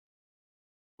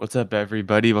What's up,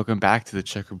 everybody? Welcome back to the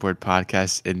Checkerboard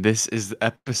Podcast, and this is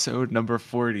episode number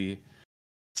 40.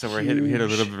 So we hit a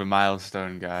little bit of a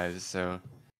milestone, guys. So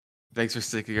thanks for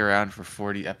sticking around for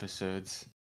 40 episodes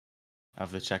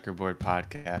of the Checkerboard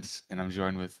Podcast, and I'm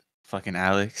joined with fucking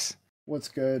Alex. What's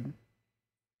good?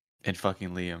 And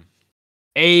fucking Liam.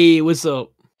 Hey, what's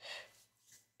up?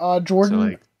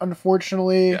 Jordan,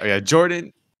 unfortunately,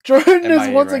 Jordan is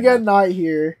once again not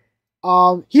here.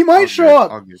 He might show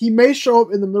up. He may show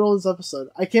up in the middle of this episode.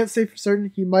 I can't say for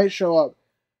certain. He might show up,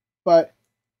 but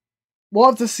we'll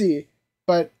have to see.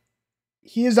 But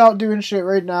he is out doing shit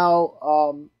right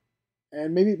now.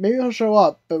 And maybe he'll show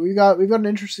up. But we've got an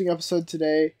interesting episode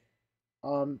today.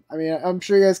 I mean, I'm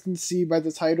sure you guys can see by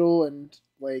the title and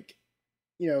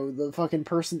the fucking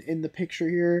person in the picture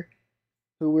here,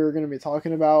 who we're gonna be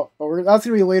talking about. But that's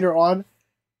gonna be later on,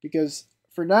 because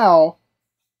for now,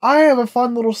 I have a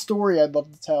fun little story I'd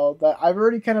love to tell that I've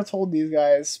already kind of told these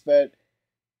guys, but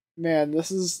man, this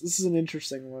is an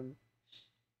interesting one.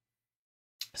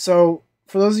 So,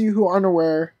 for those of you who aren't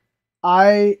aware,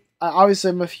 I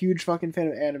obviously am a huge fucking fan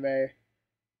of anime,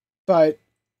 but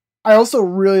I also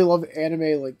really love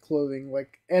anime like clothing,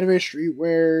 like anime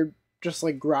streetwear, just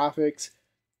like graphics,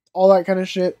 all that kind of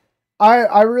shit.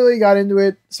 I really got into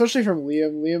it, especially from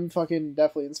Liam. Liam fucking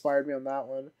definitely inspired me on that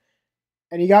one.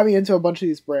 And he got me into a bunch of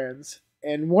these brands.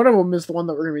 And one of them is the one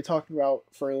that we're going to be talking about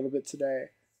for a little bit today.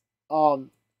 And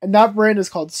that brand is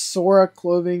called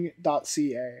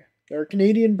SoraClothing.ca. They're a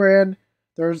Canadian brand.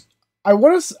 I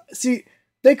want to see,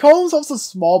 they call themselves a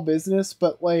small business,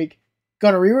 but like,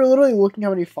 Gunnar, we were literally looking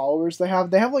how many followers they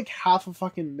have. They have like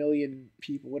 500,000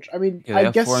 people, which I mean, I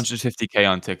guess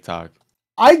 450K on TikTok.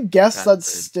 I guess that's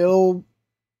still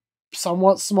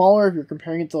somewhat smaller if you're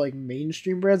comparing it to like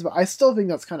mainstream brands, but I still think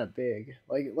that's kind of big.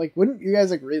 Like wouldn't you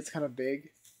guys agree it's kind of big?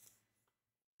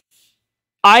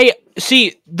 I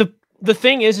see the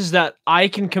thing is that I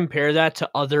can compare that to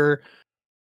other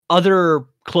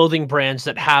clothing brands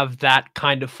that have that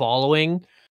kind of following,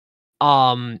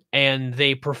 and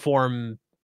they perform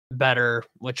better,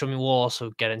 which I mean we'll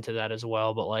also get into that as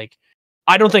well, but like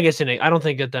I don't think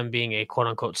that them being a quote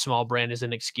unquote small brand is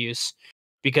an excuse,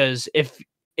 because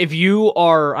if you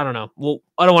are, I don't know, well,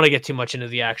 I don't want to get too much into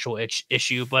the actual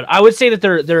issue, but I would say that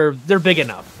they're big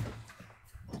enough.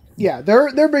 Yeah,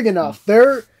 they're big enough.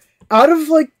 They're out of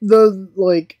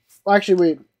actually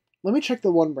wait, let me check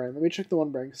the one brand. Because the one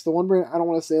brand I don't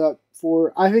want to say that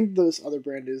for. I think this other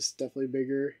brand is definitely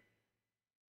bigger.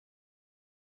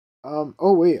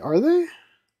 Oh wait, are they?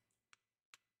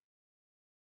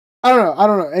 I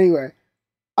don't know. Anyway,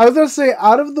 I was gonna say,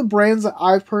 out of the brands that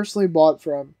I've personally bought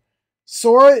from,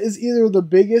 Sora is either the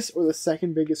biggest or the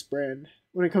second biggest brand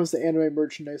when it comes to anime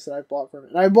merchandise that I've bought from.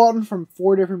 And I bought them from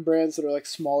 4 different brands that are like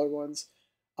smaller ones.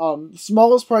 The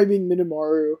smallest probably being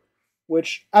Minomaru,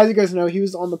 which, as you guys know, he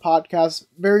was on the podcast.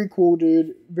 Very cool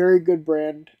dude. Very good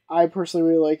brand. I personally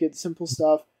really like it. Simple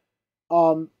stuff.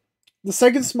 The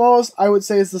second smallest, I would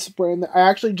say, is this brand that I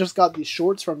actually just got these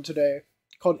shorts from today,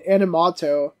 called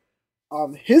Animato.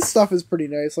 His stuff is pretty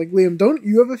nice. Like, Liam, don't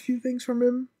you have a few things from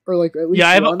him? Or like at least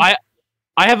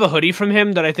I have a hoodie from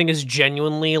him that I think is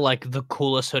genuinely like the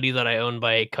coolest hoodie that I own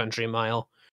by a country mile.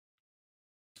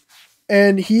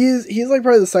 And he's like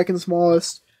probably the second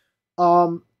smallest.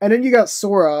 And then you got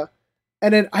Sora.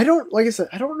 And then I don't know if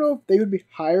they would be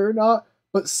higher or not,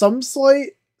 but Some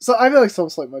Slight, so I feel like Some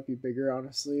Slight might be bigger,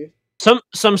 honestly.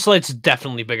 Some Slight's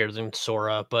definitely bigger than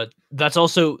Sora, but that's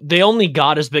also, they only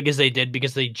got as big as they did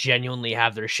because they genuinely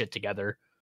have their shit together.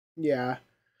 Yeah.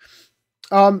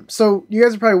 So you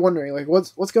guys are probably wondering, like,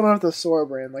 what's going on with the Sora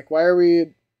brand? Like, why are we,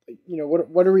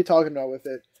 what are we talking about with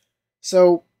it?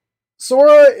 So,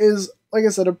 Sora is, like I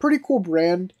said, a pretty cool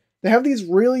brand. They have these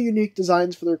really unique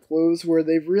designs for their clothes where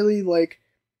they've really, like,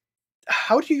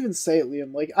 how do you even say it,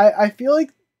 Liam? Like, I feel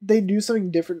like they do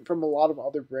something different from a lot of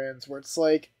other brands where it's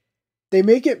like, they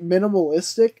make it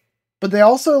minimalistic, but they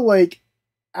also, like,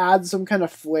 add some kind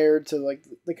of flair to, like,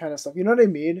 the kind of stuff. You know what I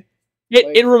mean?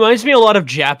 It reminds me a lot of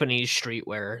Japanese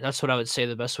streetwear. That's what I would say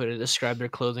the best way to describe their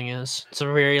clothing is. It's a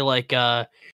very, like,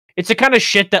 it's a kind of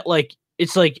shit that, like,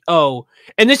 it's like, oh,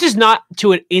 and this is not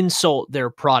to insult their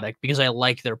product, because I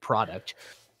like their product,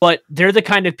 but they're the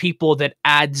kind of people that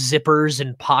add zippers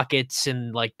and pockets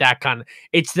and, like, that kind of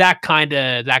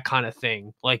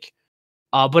thing. Like,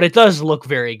 but it does look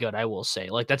very good, I will say.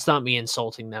 Like, that's not me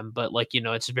insulting them, but, like,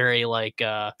 it's very, like,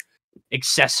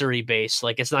 accessory based.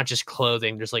 Like, it's not just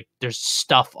clothing. There's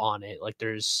stuff on it. Like,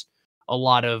 there's a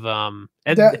lot of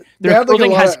and their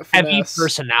clothing has heavy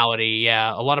personality.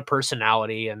 Yeah, a lot of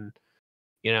personality, and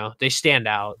they stand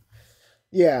out.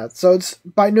 Yeah, so it's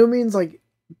by no means like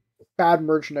bad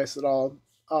merchandise at all.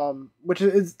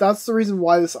 That's the reason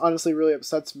why this honestly really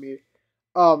upsets me.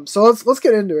 So let's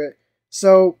get into it.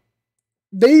 So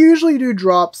they usually do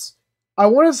drops, I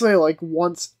want to say like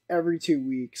once every 2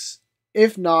 weeks,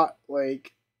 if not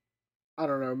like, I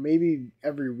don't know, maybe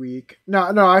every week. No,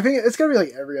 I think it's gonna be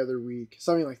like every other week,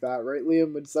 something like that, right,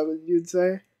 Liam? Is that what you'd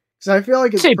say? Because I feel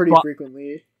like it's pretty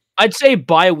frequently. I'd say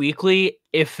bi-weekly,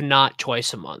 if not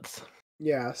twice a month.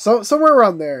 Yeah, so somewhere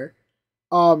around there.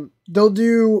 They'll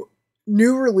do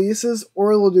new releases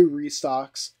or they'll do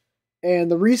restocks,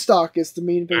 and the restock is the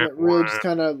main thing that really just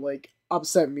kind of like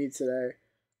upset me today.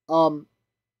 But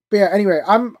yeah, anyway,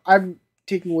 I'm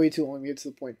taking way too long to get to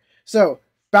the point. So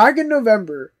back in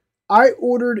November, I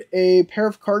ordered a pair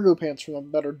of cargo pants from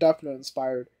them that are Death Note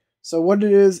inspired. So what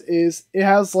it is it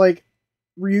has like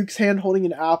Ryuk's hand holding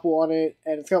an apple on it,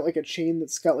 and it's got like a chain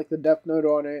that's got like the Death Note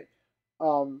on it.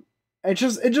 It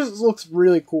just looks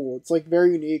really cool. It's like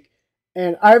very unique.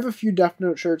 And I have a few Death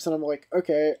Note shirts, and I'm like,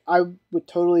 okay, I would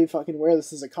totally fucking wear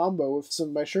this as a combo with some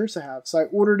of my shirts I have. So I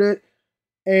ordered it,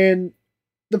 and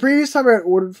the previous time I had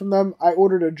ordered from them, I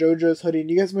ordered a JoJo's hoodie,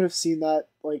 and you guys might have seen that,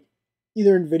 like,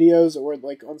 either in videos or,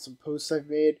 like, on some posts I've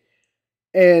made.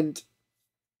 And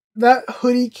that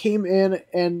hoodie came in,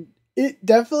 and it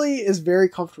definitely is very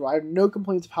comfortable. I have no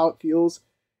complaints of how it feels.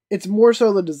 It's more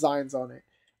so the designs on it.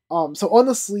 So on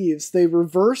the sleeves, they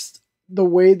reversed the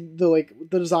way the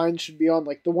design should be on,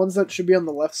 like the ones that should be on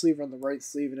the left sleeve are on the right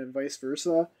sleeve, and then vice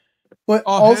versa. But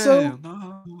also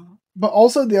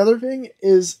the other thing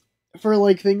is for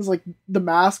like things like the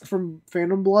mask from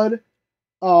Phantom Blood.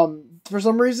 For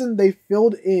some reason they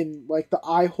filled in like the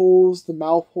eye holes, the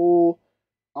mouth hole,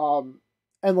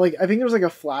 and like I think there's like a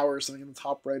flower or something in the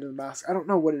top right of the mask. I don't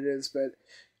know what it is, but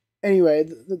anyway,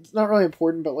 it's not really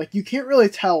important. But like you can't really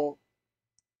tell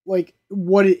like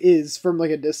what it is from like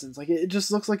a distance. Like it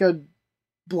just looks like a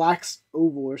black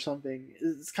oval or something.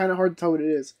 It's kind of hard to tell what it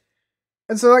is.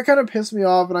 And so that kind of pissed me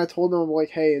off, and I told them, like,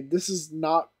 hey, this is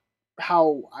not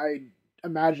how I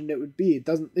imagined it would be.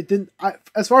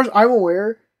 As far as I'm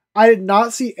aware, I did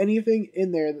not see anything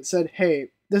in there that said,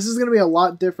 hey, this is going to be a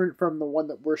lot different from the one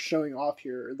that we're showing off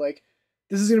here. Like,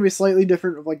 this is going to be slightly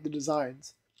different of like the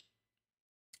designs.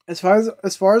 As far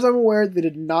as I'm aware, they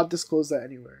did not disclose that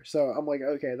anywhere. So I'm like,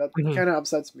 okay, that kind of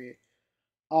upsets me.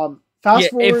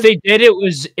 Fast forward. If they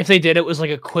did, it was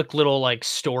like a quick little like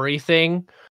story thing.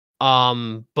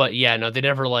 But yeah, no, they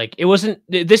never like it wasn't.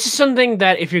 This is something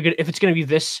that if it's gonna be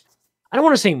this, I don't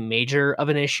want to say major of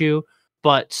an issue,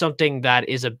 but something that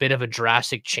is a bit of a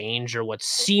drastic change or what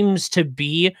seems to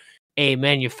be a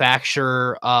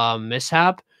manufacturer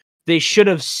mishap. They should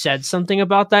have said something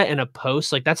about that in a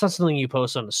post. Like that's not something you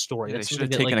post on a story. Yeah, that's they should have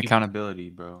taken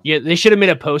accountability, bro. Yeah, they should have made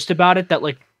a post about it that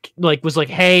like was like,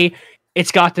 hey,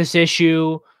 it's got this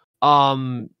issue.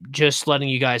 Just letting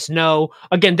you guys know.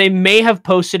 Again, they may have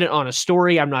posted it on a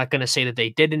story. I'm not gonna say that they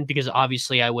didn't because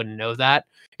obviously I wouldn't know that.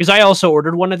 Because I also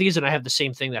ordered one of these and I have the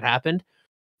same thing that happened.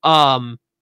 But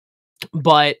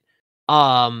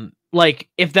like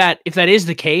if that is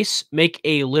the case, make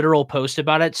a literal post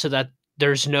about it so that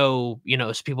there's no,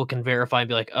 so people can verify and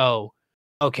be like, oh,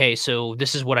 okay, so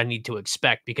this is what I need to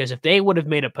expect. Because if they would have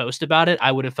made a post about it,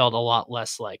 I would have felt a lot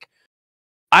less like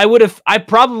I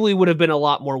probably would have been a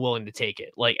lot more willing to take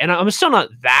it. Like, and I'm still not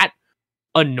that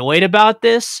annoyed about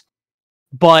this,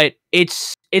 but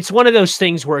it's one of those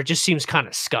things where it just seems kind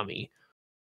of scummy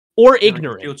or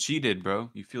ignorant. You feel cheated, bro.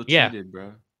 You feel cheated,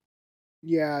 bro.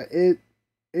 Yeah,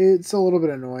 it's a little bit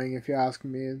annoying if you ask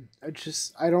me.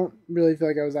 I don't really feel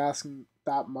like I was asking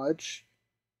that much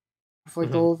for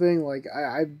like the whole thing. Like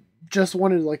I just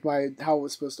wanted like how it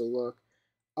was supposed to look.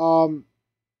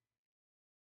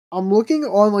 I'm looking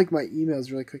on like my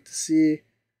emails really quick to see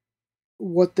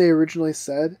what they originally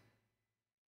said,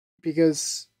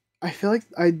 because I feel like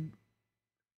I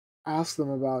asked them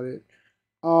about it.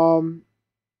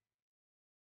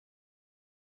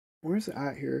 Where's it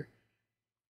at here?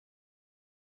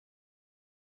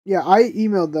 Yeah, I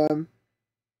emailed them,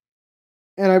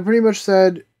 and I pretty much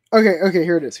said, okay,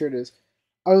 here it is.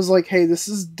 I was like, hey, this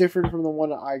is different from the one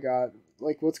that I got.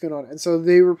 Like, what's going on? And so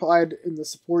they replied in the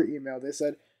support email. They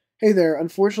said, hey there,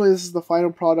 unfortunately this is the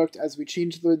final product as we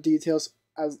changed the details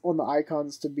as on the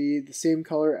icons to be the same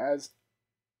color as...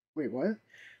 Wait, what?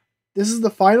 This is the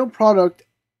final product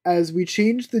as we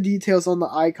changed the details on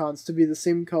the icons to be the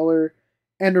same color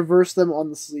and reversed them on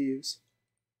the sleeves.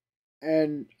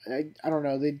 And I don't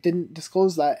know, they didn't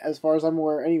disclose that as far as I'm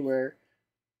aware anywhere.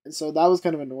 And so that was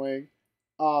kind of annoying.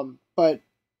 But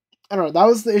I don't know, that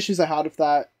was the issues I had with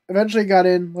that. Eventually got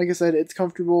in, like I said, it's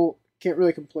comfortable. Can't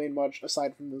really complain much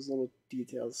aside from those little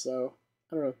details. So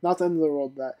I don't know, not the end of the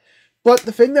world with that. But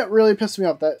the thing that really pissed me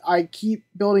off that I keep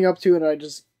building up to and I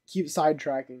just keep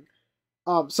sidetracking.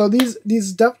 So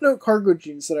these Death Note cargo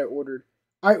jeans that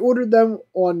I ordered them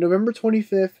on November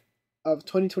 25th of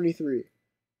 2023,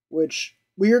 which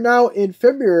we are now in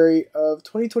February of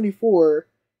 2024,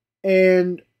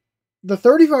 and the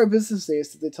 35 business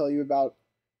days that they tell you about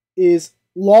is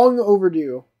long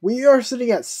overdue. We are sitting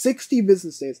at 60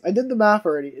 business days. I did the math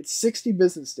already. It's 60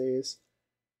 business days.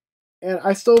 And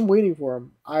I still am waiting for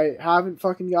them. I haven't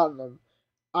fucking gotten them.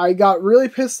 I got really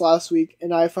pissed last week,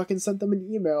 and I fucking sent them an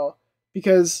email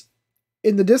because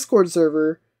in the Discord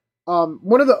server,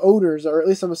 one of the owners, or at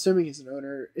least I'm assuming he's an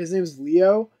owner, his name is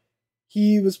Leo.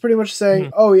 He was pretty much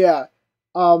saying, "Oh yeah,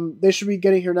 they should be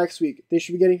getting here next week. They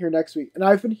should be getting here next week." And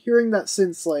I've been hearing that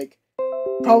since like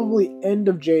probably end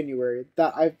of January.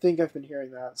 That I think I've been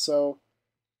hearing that. So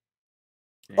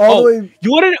all the way,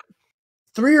 you want to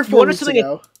 3 or 4 weeks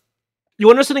ago. You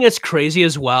want to know something that's crazy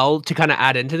as well to kind of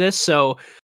add into this? So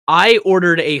I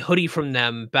ordered a hoodie from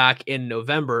them back in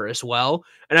November as well,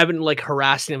 and I've been like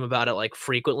harassing them about it like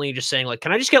frequently, just saying like,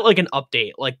 can I just get like an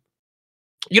update? Like,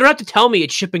 you don't have to tell me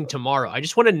it's shipping tomorrow. I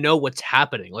just want to know what's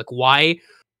happening. Like, why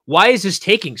is this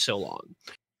taking so long?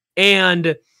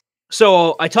 And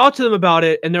so I talked to them about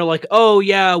it, and they're like, oh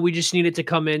yeah, we just need it to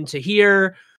come into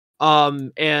here.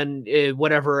 And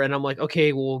whatever. And I'm like,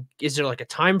 okay, well, is there like a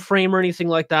time frame or anything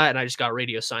like that? And I just got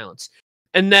radio silence.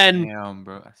 And then damn,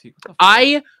 bro.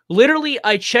 I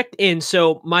checked in.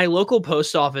 So my local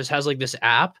post office has like this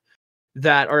app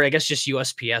that, or I guess just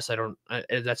USPS.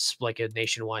 That's like a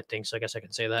nationwide thing. So I guess I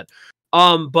can say that.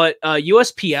 But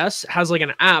USPS has like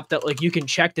an app that like you can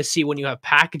check to see when you have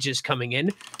packages coming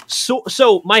in.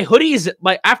 So my hoodies,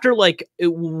 after like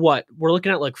what we're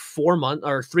looking at like 4 months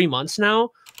or 3 months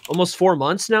now, almost 4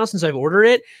 months now since I've ordered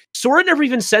it. Sora never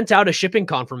even sent out a shipping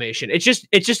confirmation. It's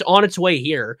just on its way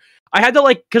here. I had to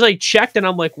like, cause I checked and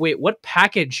I'm like, wait, what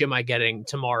package am I getting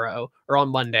tomorrow or on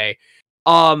Monday?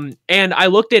 And I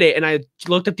looked at it and I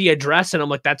looked at the address and I'm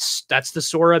like, that's the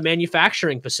Sora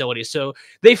manufacturing facility. So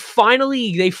they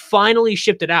finally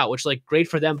shipped it out, which like great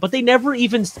for them, but they never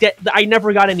even I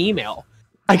never got an email.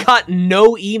 I got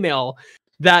no email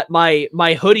that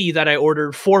my hoodie that I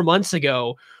ordered 4 months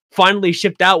ago finally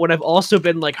shipped out, when I've also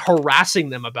been like harassing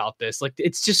them about this. Like,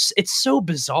 it's so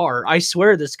bizarre. I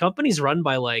swear this company's run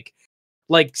by like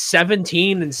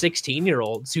 17 and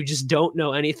 16-year-olds who just don't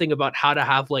know anything about how to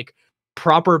have like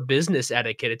proper business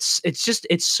etiquette.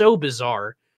 It's so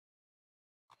bizarre.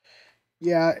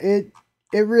 Yeah, it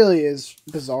really is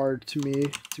bizarre to me,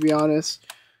 to be honest.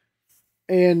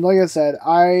 And like I said,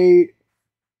 I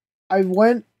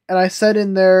went and I said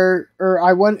in there, or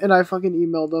I went and I fucking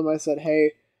emailed them. I said,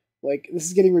 hey, like, this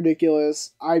is getting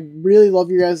ridiculous. I really love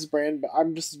your guys' brand, but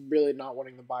I'm just really not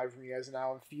wanting to buy from you guys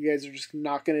now. If you guys are just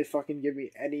not gonna fucking give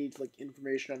me any like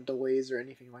information on delays or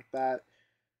anything like that.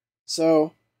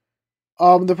 So,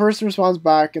 the person responds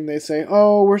back and they say,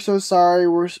 "Oh, we're so sorry.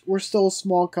 We're still a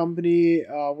small company.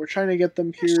 We're trying to get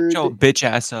them here. Shut your bitch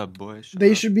ass up, boy.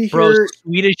 They should be Bro, here.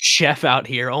 Swedish chef out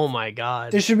here. Oh my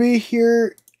god. They should be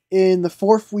here in the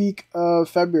 4th week of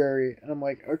February." And I'm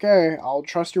like, okay, I'll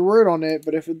trust your word on it,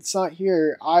 but if it's not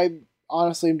here, I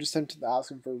honestly am just tempted to ask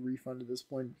them for a refund at this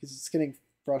point because it's getting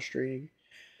frustrating.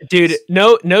 Dude,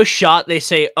 no shot. They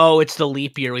say, oh, it's the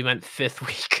leap year. We meant 5th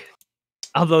week.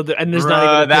 Although, and there's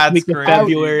not even a 5th week of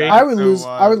February. I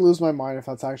would lose my mind if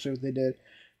that's actually what they did.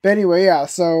 But anyway, yeah.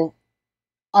 So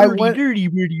I went.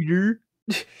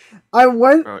 I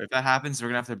went. Bro, if that happens, we're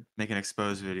gonna have to make an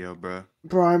exposed video, bro.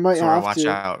 Bro, I might have watch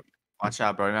to. Watch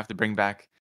out, bro. We're gonna have to bring back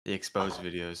the exposed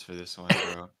videos for this one,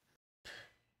 bro.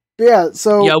 But yeah.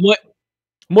 So yeah, what?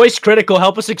 Moist Critical,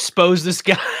 help us expose this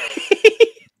guy.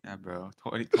 Yeah, bro.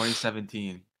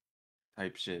 2017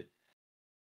 type shit.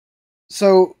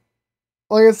 So,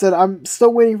 like I said, I'm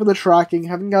still waiting for the tracking.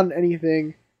 Haven't gotten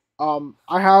anything.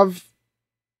 I have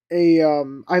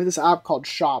this app called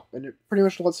Shop, and it pretty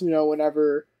much lets me know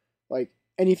whenever like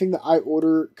anything that I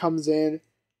order comes in,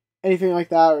 anything like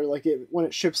that, or like when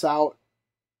it ships out.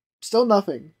 Still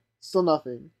nothing.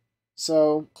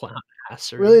 So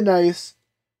really nice.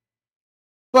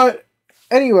 But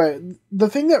anyway, the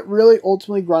thing that really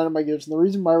ultimately grinded my gears, and the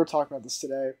reason why we're talking about this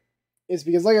today, is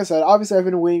because, like I said, obviously I've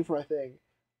been waiting for my thing.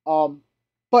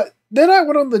 But then I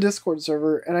went on the Discord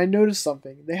server and I noticed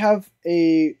something. They have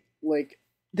a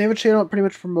channel that pretty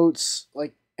much promotes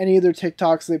like any of their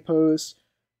TikToks they post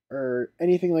or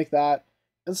anything like that.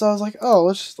 And so I was like, oh,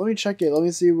 let me check it. Let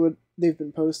me see what they've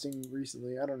been posting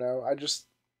recently. I don't know. I was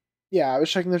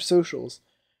checking their socials.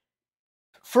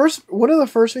 One of the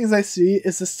first things I see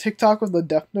is this TikTok with the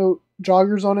Death Note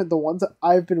joggers on it, the ones that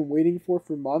I've been waiting for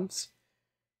months.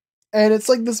 And it's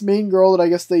like this main girl that I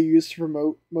guess they use to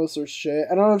promote most of their shit.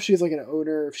 I don't know if she's like an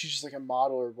owner or if she's just like a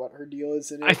model or what her deal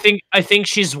is in it. I think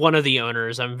she's one of the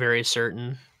owners, I'm very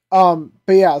certain. But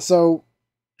yeah, so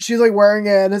she's like wearing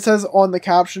it and it says on the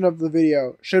caption of the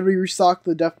video, should we restock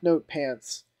the Death Note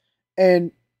pants?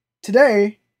 And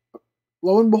today,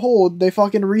 lo and behold, they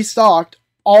fucking restocked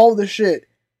all the shit.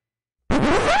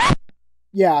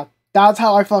 Yeah, that's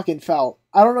how I fucking felt.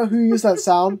 I don't know who used that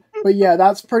sound, but yeah,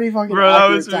 that's pretty fucking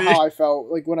accurate to how I felt,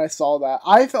 like, when I saw that.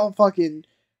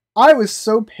 I was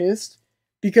so pissed,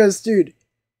 because, dude,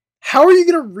 how are you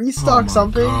gonna restock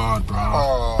something? God, bro.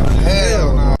 Oh,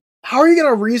 hell no. How are you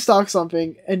gonna restock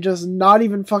something and just not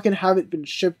even fucking have it been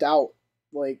shipped out,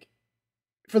 like,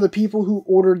 for the people who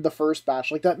ordered the first batch?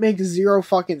 Like, that makes zero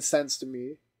fucking sense to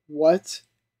me. What?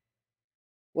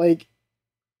 Like,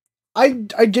 I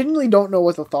genuinely don't know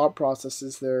what the thought process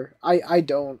is there. I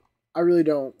don't. I really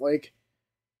don't. Like,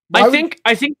 I think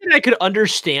that I could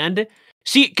understand.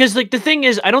 See, because like the thing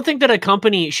is, I don't think that a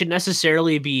company should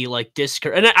necessarily be like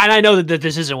discouraged. And I know that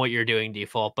this isn't what you're doing,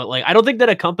 Default, but like I don't think that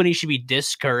a company should be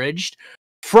discouraged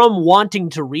from wanting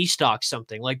to restock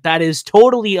something. Like that is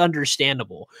totally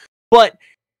understandable. But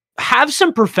have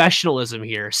some professionalism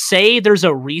here. Say there's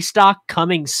a restock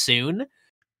coming soon,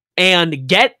 and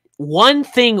get one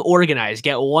thing organized,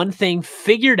 get one thing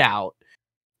figured out,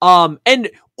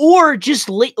 or just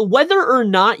whether or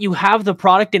not you have the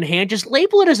product in hand, just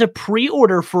label it as a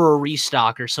pre-order for a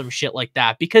restock or some shit like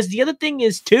that. Because the other thing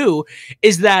is too,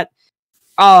 is that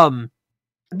their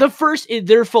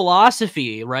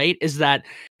philosophy, right, is that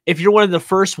if you're one of the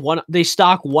first one, they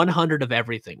stock 100 of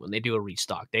everything when they do a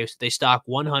restock. They stock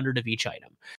 100 of each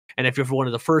item, and if you're one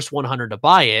of the first 100 to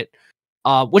buy it,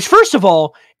 which first of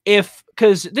all,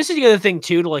 because this is the other thing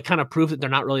too, to like kind of prove that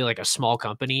they're not really like a small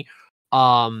company,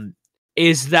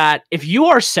 is that if you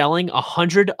are selling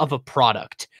 100 of a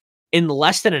product in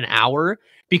less than an hour,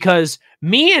 because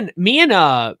me and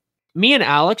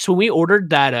Alex, when we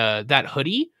ordered that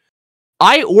hoodie,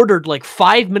 I ordered like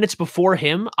 5 minutes before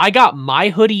him. I got my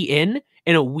hoodie in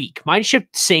a week. Mine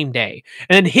shipped same day,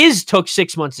 and then his took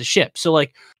 6 months to ship. So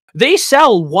like, they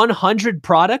sell 100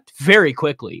 product very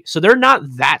quickly. So they're not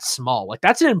that small. Like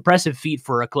that's an impressive feat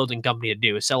for a clothing company to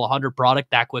do, is sell 100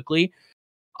 product that quickly.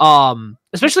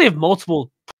 Especially if multiple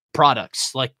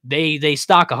products, like they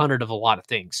stock 100 of a lot of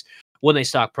things when they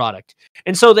stock product.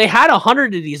 And so they had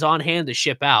 100 of these on hand to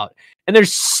ship out, and they're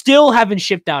still haven't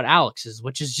shipped out Alex's,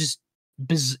 which is just,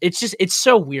 it's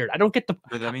so weird. I don't get the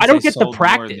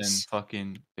practice.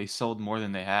 They sold more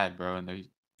than they had, bro. And they're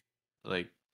like,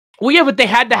 well, yeah, but they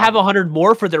had to have 100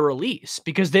 more for their release,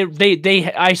 because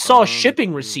I saw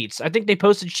shipping receipts. I think they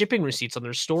posted shipping receipts on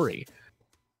their story.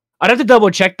 I'd have to double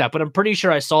check that, but I'm pretty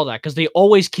sure I saw that, because they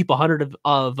always keep 100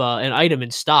 of an item in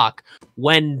stock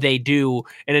when they do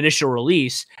an initial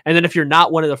release. And then if you're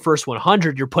not one of the first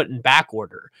 100, you're put in back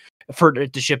order for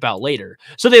it to ship out later.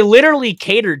 So they literally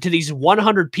catered to these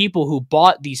 100 people who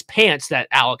bought these pants that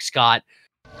Alex got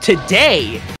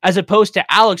today, as opposed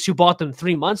to Alex, who bought them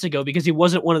 3 months ago, because he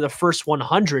wasn't one of the first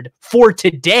 100 for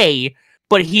today,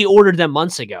 but he ordered them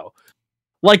months ago.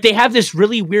 Like, they have this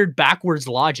really weird backwards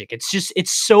logic.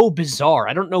 It's so bizarre.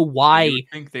 I don't know why you would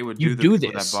think they would do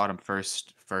this. That bought them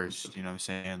first, you know what I'm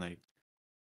saying? Like,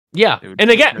 yeah.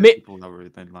 And again, people that were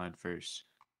in line first.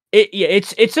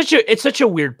 It's such a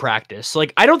weird practice.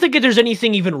 Like, I don't think that there's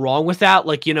anything even wrong with that.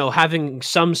 Like, you know, having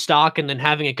some stock and then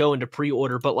having it go into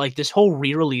pre-order. But like, this whole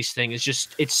re-release thing is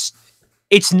just,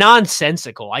 it's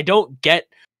nonsensical. I don't get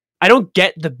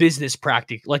the business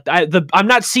practice. Like, I'm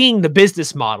not seeing the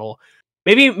business model.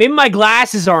 Maybe my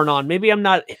glasses aren't on. Maybe I'm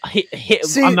not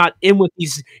I'm not in with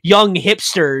these young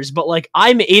hipsters, but like,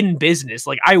 I'm in business.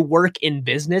 Like, I work in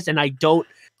business, and I don't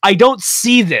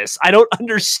see this. I don't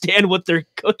understand what they're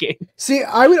cooking. See,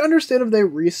 I would understand if they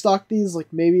restocked these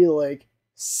like maybe like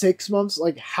 6 months,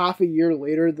 like half a year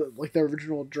later, the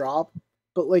original drop.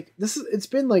 But like, it's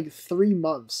been like 3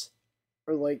 months,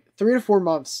 or like 3 to 4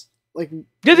 months. Like,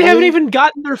 yeah, they haven't even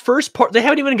gotten their first part. They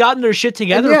haven't even gotten their shit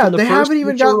together. Yeah, they haven't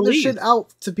even gotten their shit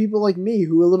out to people like me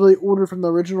who literally ordered from the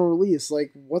original release.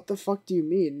 Like, what the fuck do you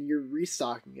mean you're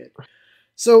restocking it?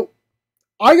 So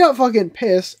I got fucking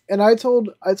pissed, and I told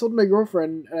my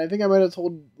girlfriend, and I think I might have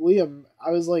told Liam.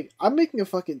 I was like, I'm making a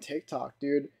fucking TikTok,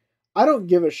 dude. I don't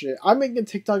give a shit. I'm making a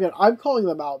TikTok, and I'm calling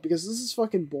them out, because this is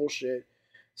fucking bullshit.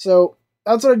 So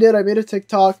that's what I did. I made a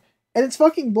TikTok. And it's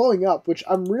fucking blowing up, which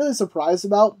I'm really surprised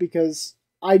about, because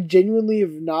I genuinely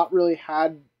have not really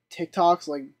had TikToks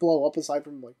like blow up, aside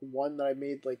from like one that I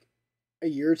made like a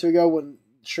year or two ago when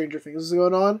Stranger Things was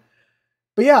going on.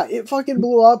 But yeah, it fucking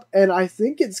blew up, and I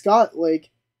think it's got like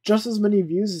just as many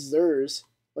views as theirs.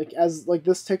 Like as like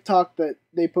this TikTok that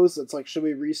they posted, it's like, should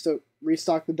we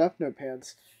restock the Death Note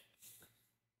pants?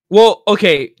 Well,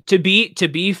 okay, to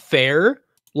be fair,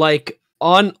 like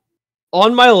on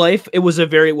my life, it was a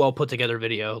very well put together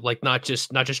video. Like not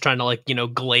just trying to like,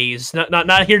 glaze.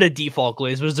 Not here to default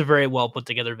glaze, but it was a very well put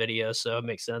together video, so it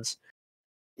makes sense.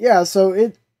 Yeah,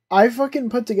 so I fucking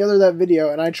put together that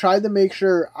video and I tried to make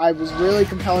sure I was really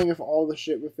compelling of all the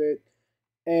shit with it.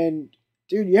 And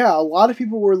dude, yeah, a lot of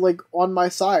people were like on my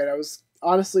side. I was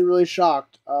honestly really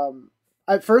shocked.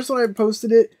 At first when I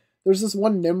posted it, there's this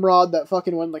one Nimrod that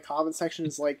fucking went in the comment section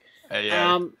is like,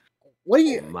 what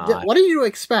do you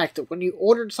expect when you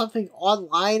ordered something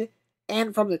online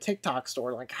and from the TikTok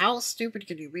store? Like, how stupid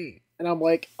can you be? And I'm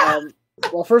like,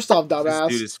 well, first off,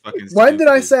 dumbass, when did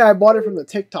I say I bought it from the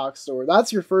TikTok store?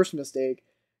 That's your first mistake.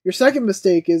 Your second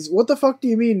mistake is, what the fuck do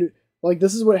you mean? Like,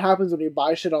 this is what happens when you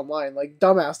buy shit online. Like,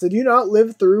 dumbass, did you not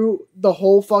live through the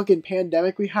whole fucking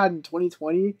pandemic we had in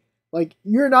 2020? Like,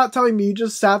 you're not telling me you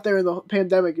just sat there in the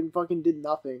pandemic and fucking did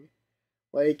nothing.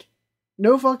 Like,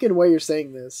 no fucking way you're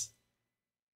saying this.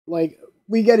 Like,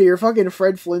 we get it, you're fucking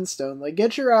Fred Flintstone. Like,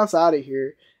 get your ass out of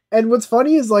here. And what's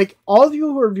funny is, like, all the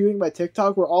people who are viewing my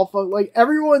TikTok were all like,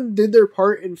 everyone did their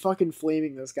part in fucking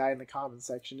flaming this guy in the comment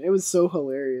section. It was so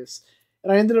hilarious.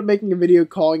 And I ended up making a video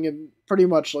calling him pretty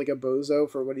much like a bozo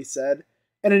for what he said.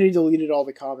 And then he deleted all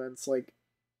the comments, like,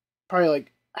 probably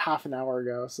like half an hour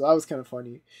ago. So that was kind of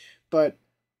funny. But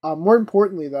more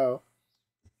importantly, though,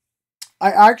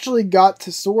 I actually got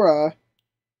to Sora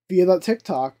via that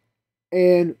TikTok.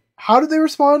 And how did they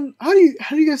respond? How do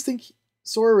you guys think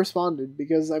Sora responded?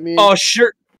 Because I mean,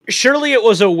 surely it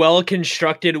was a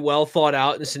well-constructed,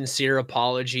 well-thought-out, and sincere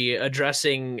apology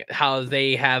addressing how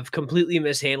they have completely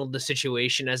mishandled the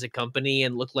situation as a company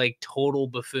and look like total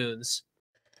buffoons.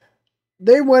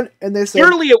 They went and they said,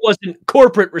 surely it wasn't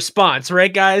corporate response,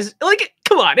 right, guys? Like,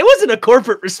 come on, it wasn't a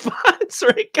corporate response,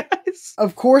 right, guys?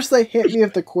 Of course they hit me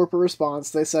with the corporate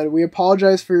response. They said, we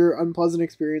apologize for your unpleasant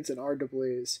experience in our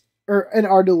delays.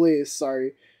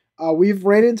 Sorry. We've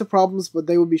ran into problems, but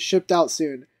they will be shipped out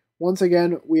soon. Once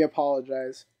again, we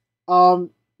apologize.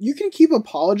 You can keep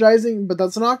apologizing, but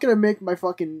that's not gonna make my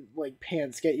fucking, like,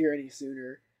 pants get here any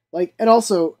sooner. Like, and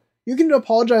also, you can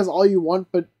apologize all you want,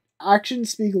 but actions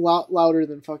speak louder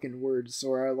than fucking words,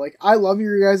 Sora. Like, I love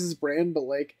your guys' brand, but,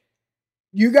 like,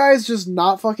 you guys just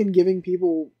not fucking giving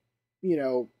people,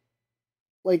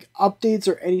 like, updates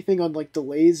or anything on, like,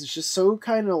 delays is just so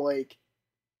kind of, like,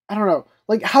 I don't know.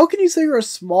 Like, how can you say you're a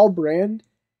small brand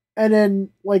and then,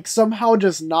 like, somehow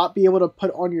just not be able to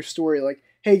put on your story, like,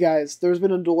 hey guys, there's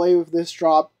been a delay with this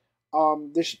drop,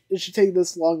 it should take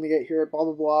this long to get here, blah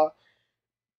blah blah.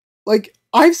 Like,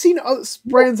 I've seen other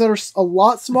brands that are a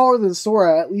lot smaller than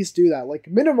Sora at least do that. Like,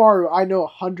 Minomaru, I know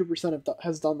 100%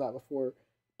 has done that before.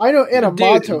 I know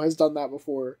Anamato has done that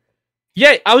before.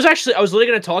 Yeah, I was literally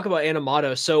going to talk about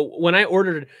Anamato. So when I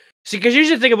ordered, because you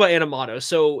should think about Anamato.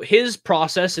 So his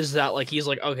process is that, like, he's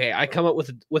like, okay, I come up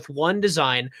with one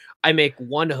design, I make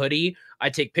one hoodie,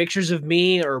 I take pictures of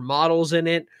me or models in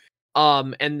it,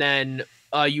 and then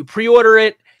you pre-order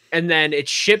it, and then it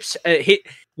ships.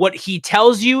 What he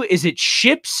tells you is it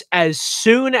ships as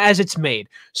soon as it's made,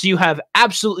 so you have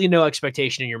absolutely no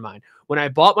expectation in your mind. When I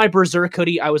bought my Berserk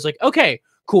hoodie, I was like, okay,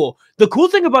 cool. The cool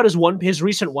thing about his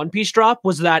recent One Piece drop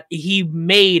was that he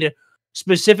made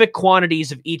specific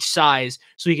quantities of each size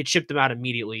so he could ship them out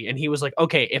immediately. And he was like,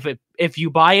 okay, if you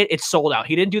buy it, it's sold out.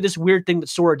 He didn't do this weird thing that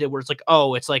Sora did where it's like,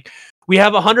 oh, it's like, we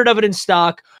have 100 of it in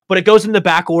stock, but it goes in the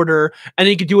back order, and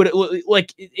then you could do it.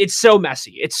 Like, it's so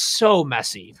messy. It's so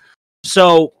messy.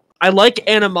 So I like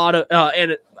Anamato,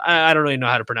 and I don't really know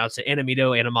how to pronounce it.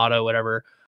 Anamato, whatever.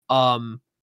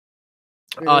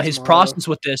 His process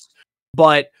with this,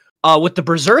 but with the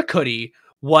Berserk hoodie,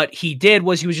 what he did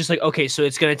was he was just like, okay, so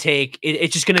it's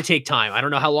just gonna take time. I don't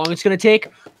know how long it's gonna take,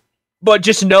 but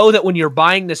just know that when you're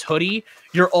buying this hoodie,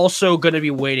 you're also gonna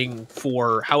be waiting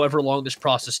for however long this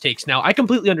process takes. Now, I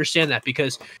completely understand that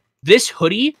because this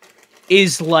hoodie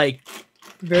is like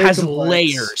has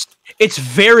layers. It's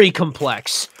very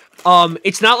complex.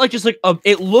 It's not like just like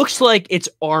it looks like it's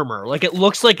armor. Like it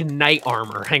looks like knight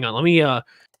armor. Hang on, let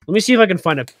me see if I can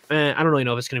find I don't really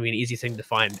know if it's going to be an easy thing to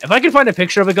find. If I can find a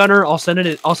picture of a Gunnar, I'll send it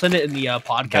in the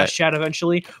podcast chat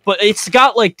eventually. But it's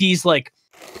got like these like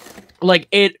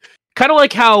it kind of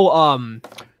like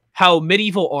how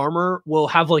medieval armor will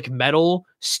have like metal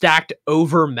stacked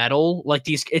over metal, like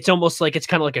these. It's almost like it's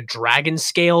kind of like a dragon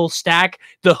scale stack.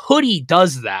 The hoodie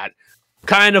does that,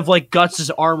 kind of like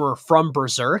Guts' armor from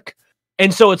Berserk.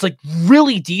 And so it's like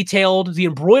really detailed. The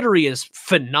embroidery is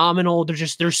phenomenal.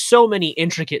 There's so many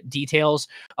intricate details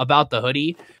about the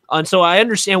hoodie. And so I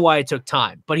understand why it took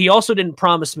time, but he also didn't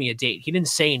promise me a date. He didn't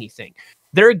say anything.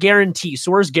 Their guarantee,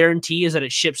 Sora's guarantee, is that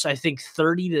it ships, I think,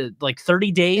 30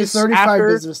 days. It's 35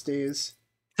 business days.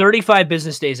 35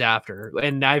 business days after.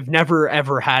 And I've never,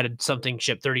 ever had something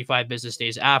shipped 35 business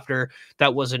days after.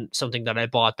 That wasn't something that I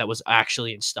bought that was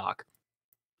actually in stock.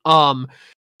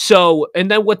 So,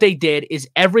 and then what they did is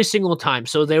every single time,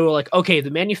 so they were like, okay, the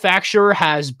manufacturer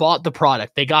has bought the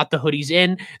product. They got the hoodies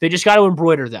in. They just got to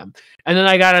embroider them. And then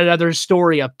I got another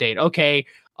story update. Okay,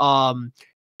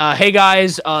 hey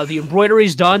guys, the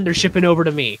embroidery's done. They're shipping over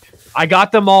to me. I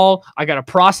got them all. I got to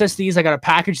process these. I got to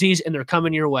package these, and they're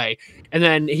coming your way. And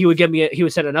then he would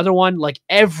send another one. Like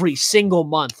every single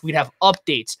month, we'd have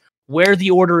updates where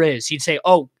the order is. He'd say,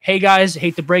 oh, hey guys,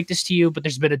 hate to break this to you, but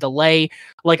there's been a delay.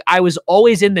 Like I was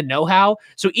always in the know-how.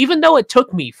 So even though it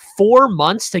took me 4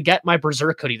 months to get my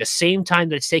Berserk hoodie, the same time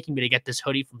that it's taking me to get this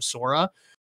hoodie from Sora,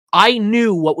 I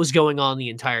knew what was going on the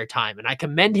entire time, and I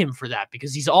commend him for that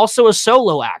because he's also a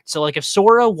solo act. So like if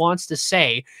Sora wants to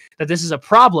say that this is a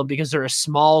problem because they're a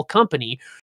small company,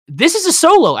 this is a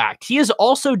solo act. He is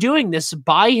also doing this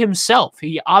by himself.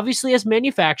 He obviously has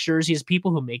manufacturers. He has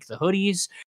people who make the hoodies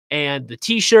and the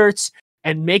t-shirts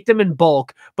and make them in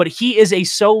bulk, but he is a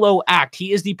solo act.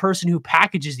 He is the person who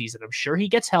packages these, and I'm sure he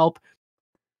gets help.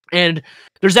 And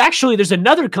there's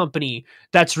another company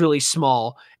that's really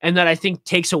small and that I think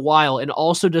takes a while and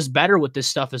also does better with this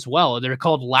stuff as well. They're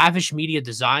called Lavish Media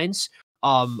Designs.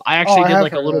 I actually did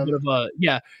like a little bit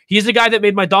of he's the guy that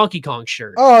made my Donkey Kong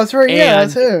shirt. Oh, that's right. Yeah,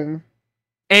 that's him.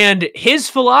 And his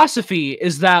philosophy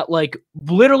is that like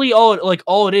literally all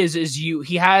it is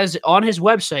he has on his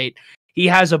website, he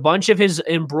has a bunch of his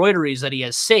embroideries that he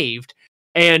has saved.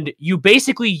 And you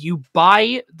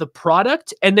buy the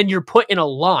product and then you're put in a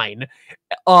line.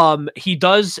 He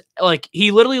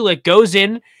literally goes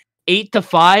in 8 to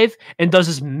 5 and does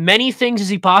as many things as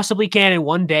he possibly can in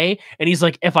one day. And he's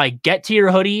like, if I get to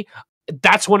your hoodie,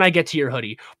 that's when I get to your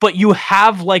hoodie. But you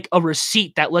have like a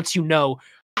receipt that lets you know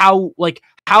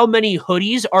how many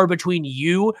hoodies are between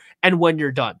you and when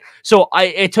you're done. So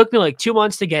it took me like 2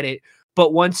 months to get it.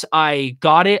 But once I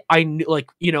got it, I knew,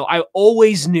 I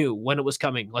always knew when it was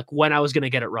coming, like when I was going to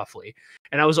get it roughly.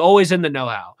 And I was always in the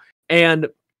know-how. And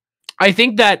I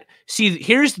think that,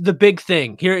 here is the big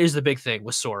thing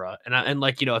with Sora. And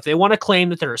if they want to claim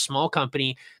that they're a small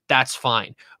company, that's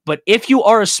fine. But if you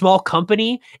are a small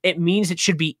company, it means it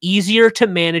should be easier to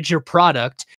manage your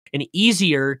product and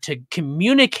easier to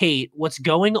communicate what's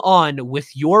going on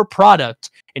with your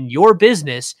product and your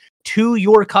business to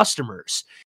your customers.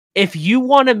 If you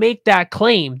want to make that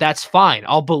claim, that's fine.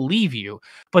 I'll believe you.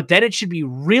 But then it should be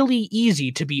really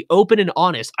easy to be open and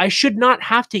honest. I should not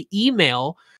have to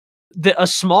email a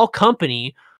small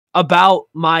company about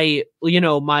my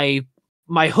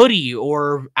hoodie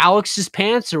or Alex's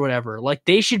pants or whatever. Like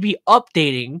they should be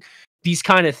updating these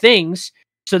kind of things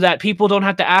so that people don't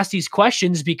have to ask these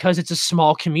questions because it's a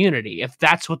small community, if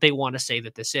that's what they want to say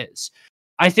that this is.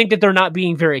 I think that they're not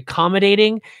being very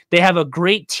accommodating. They have a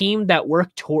great team that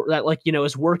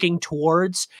is working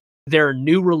towards their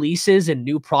new releases and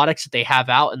new products that they have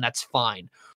out, and that's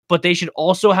fine. But they should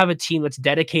also have a team that's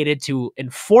dedicated to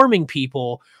informing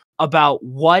people about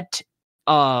what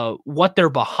they're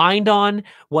behind on,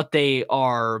 what they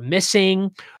are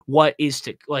missing, what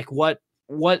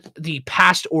the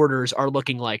past orders are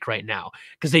looking like right now,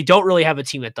 because they don't really have a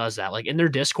team that does that. Like in their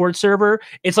Discord server,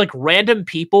 it's like random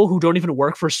people who don't even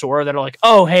work for Sora that are like,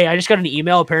 oh, hey, I just got an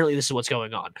email. Apparently this is what's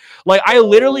going on. Like I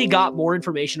literally got more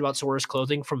information about Sora's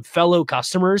clothing from fellow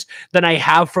customers than I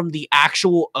have from the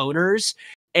actual owners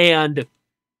and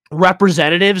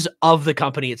representatives of the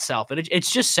company itself. And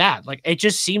it's just sad. Like it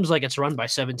just seems like it's run by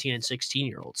 17 and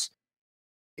 16-year-olds.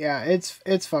 Yeah,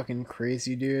 it's fucking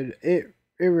crazy, dude. It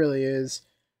really is.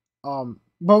 But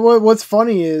what's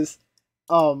funny is,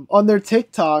 on their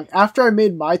TikTok, after I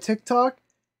made my TikTok,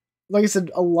 like I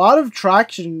said, a lot of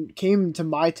traction came to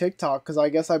my TikTok because I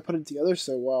guess I put it together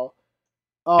so well.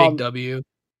 Big W.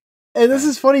 And this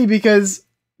is funny because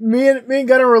me and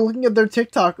Gunnar were looking at their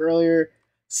TikTok earlier.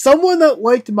 Someone that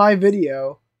liked my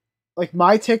video, like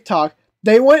my TikTok,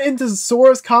 they went into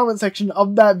Sora's comment section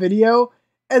of that video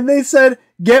and they said,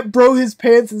 get bro his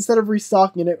pants instead of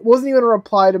restocking. And it wasn't even a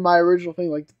reply to my original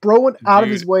thing. Like, bro went out of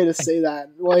his way to say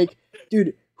that. Like,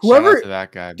 dude,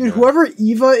 whoever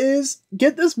Eva is,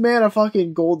 get this man a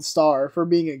fucking gold star for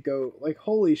being a goat. Like,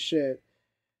 holy shit.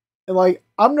 And like,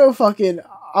 I'm no fucking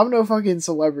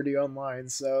celebrity online,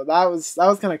 so that was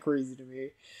kind of crazy to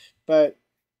me. But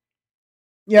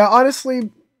yeah, honestly,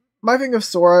 my thing of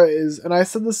Sora is, and I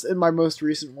said this in my most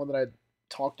recent one that I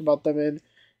talked about them in,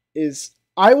 is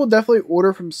I will definitely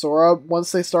order from Sora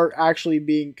once they start actually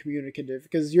being communicative,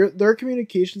 because their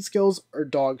communication skills are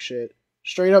dog shit.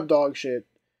 Straight up dog shit.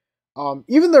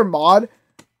 Even their mod,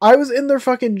 I was in their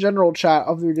fucking general chat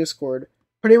of their Discord,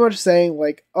 pretty much saying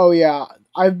like, oh yeah,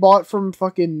 I've bought from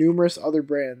fucking numerous other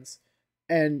brands,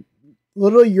 and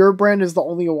literally your brand is the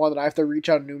only one that I have to reach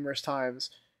out numerous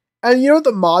times. And you know what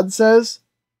the mod says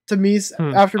to me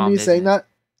after me saying that?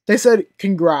 They said,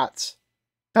 congrats.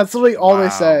 That's literally all they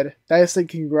said. They said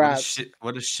congrats.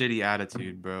 What a shitty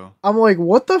attitude, bro. I'm like,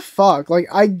 what the fuck? Like,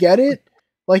 I get it.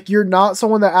 Like, you're not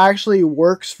someone that actually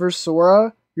works for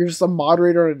Sora. You're just a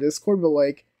moderator on a Discord, but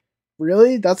like,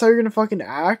 really? That's how you're gonna fucking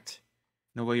act?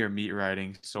 No way you're meat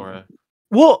riding Sora.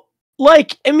 Well,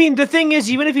 like, I mean, the thing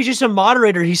is, even if he's just a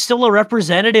moderator, he's still a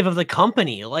representative of the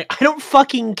company. Like, I don't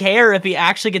fucking care if he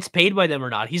actually gets paid by them or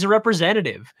not. He's a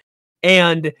representative.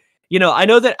 And, you know, I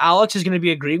know that Alex is going to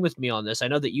be agreeing with me on this. I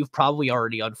know that you've probably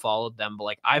already unfollowed them, but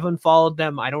like, I've unfollowed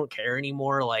them. I don't care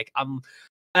anymore. Like,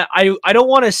 I don't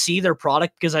want to see their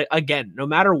product because again, no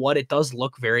matter what, it does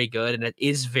look very good, and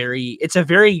it's a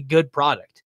very good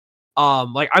product.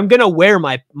 Like, I'm gonna wear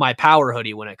my power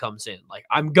hoodie when it comes in. Like,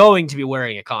 I'm going to be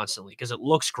wearing it constantly because it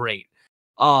looks great.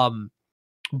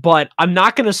 But I'm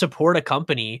not gonna support a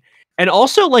company, and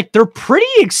also like they're pretty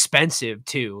expensive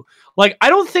too. Like, I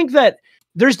don't think that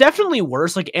there's definitely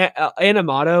worse. Like,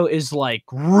 Animato is like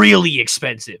really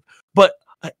expensive, but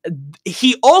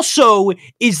he also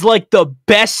is like the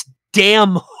best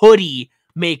damn hoodie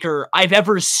maker I've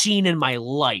ever seen in my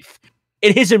life.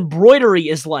 And his embroidery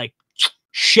is like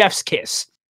chef's kiss.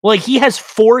 Like, he has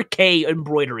 4K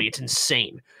embroidery. It's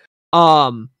insane.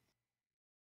 But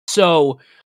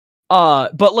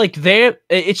like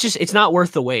it's not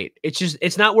worth the wait.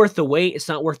 It's not worth the wait. It's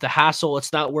not worth the hassle.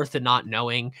 It's not worth the not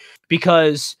knowing,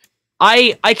 because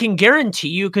I can guarantee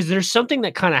you, because there's something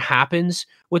that kind of happens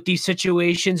with these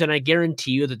situations, and I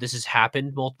guarantee you that this has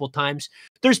happened multiple times.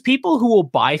 There's people who will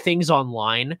buy things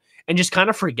online and just kind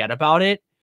of forget about it.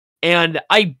 And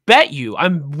I bet you,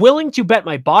 I'm willing to bet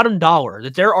my bottom dollar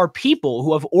that there are people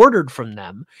who have ordered from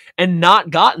them and not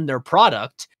gotten their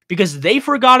product because they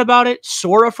forgot about it,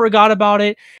 Sora forgot about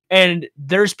it, and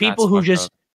there's people who just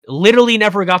literally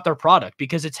never got their product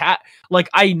because it's like,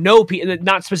 I know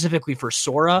not specifically for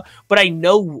Sora, but I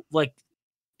know like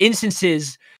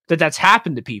instances that's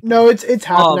happened to people. No, it's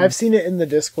happened. I've seen it in the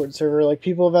Discord server. Like,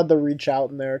 people have had to reach out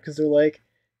in there because they're like,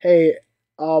 hey,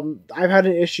 I've had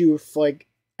an issue with like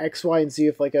X, Y, and Z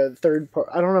if like a third party,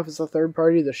 I don't know if it's a third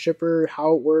party, the shipper,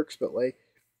 how it works, but like,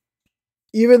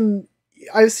 even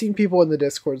I've seen people in the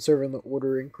Discord server in the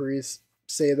order inquiries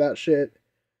say that shit.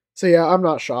 So yeah, I'm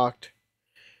not shocked.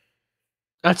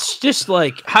 That's just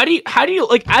like, how do you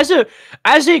like, as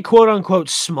a quote unquote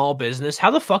small business, how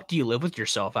the fuck do you live with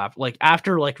yourself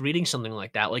after reading something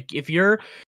like that? Like, if you're,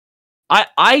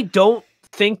 I don't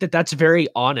think that that's very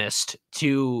honest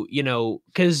to, you know,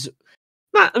 because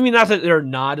not that they're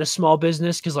not a small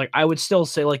business, because like, I would still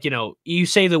say, like, you know, you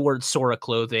say the word Sora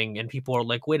clothing and people are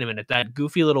like, wait a minute, that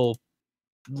goofy little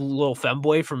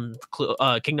femboy from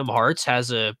Kingdom Hearts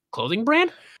has a clothing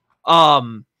brand.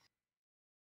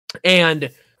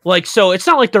 And like, so it's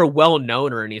not like they're well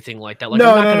known or anything like that. Like,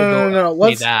 no, I'm not gonna go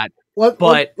say that. Let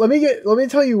me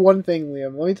tell you one thing,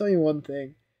 Liam. Let me tell you one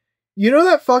thing. You know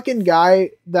that fucking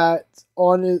guy that's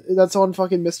on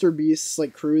fucking Mr. Beast's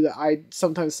like crew that I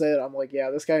sometimes say that I'm like,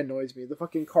 yeah, this guy annoys me. The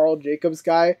fucking Carl Jacobs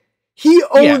guy. He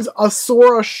owns a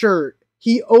Sora shirt.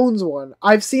 He owns one.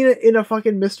 I've seen it in a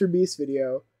fucking Mr. Beast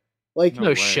video. Like,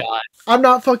 no shot. I'm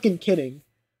not fucking kidding.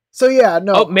 So yeah,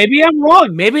 no. Oh, maybe I'm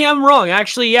wrong.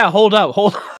 Actually, yeah, hold up.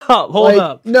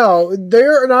 No,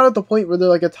 they're not at the point where they're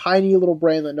like a tiny little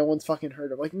brand that no one's fucking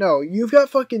heard of. Like, no, you've got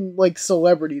fucking like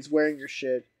celebrities wearing your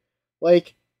shit.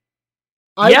 Like,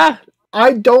 I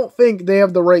don't think they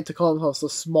have the right to call themselves a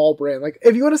small brand. Like,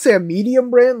 if you want to say a medium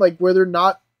brand, like where they're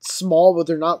not small but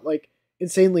they're not like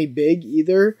insanely big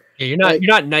either. Yeah, you're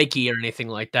not Nike or anything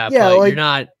like that. Yeah, but like, you're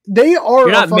not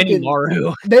fucking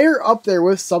Minimaru. They're up there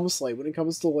with SumSlay when it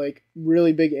comes to like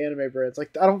really big anime brands.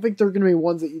 Like, I don't think they're gonna be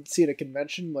ones that you'd see at a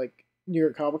convention like New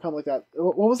York Comic Con like that.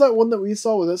 What was that one that we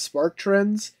saw? Was it Spark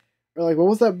Trends? Or like, what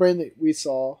was that brand that we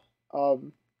saw?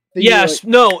 Yes,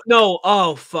 no.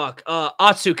 Oh fuck.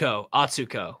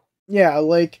 Atsuko. Yeah,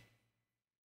 like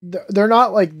they're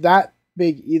not like that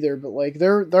big either, but like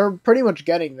they're pretty much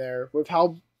getting there with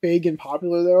how big and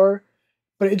popular they are.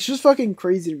 But it's just fucking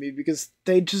crazy to me because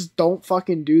they just don't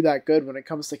fucking do that good when it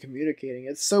comes to communicating.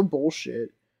 It's so bullshit.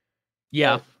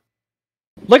 Yeah.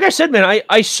 Like I said, man,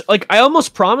 I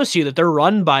almost promise you that they're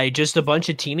run by just a bunch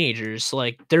of teenagers.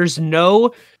 Like there's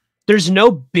no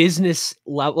business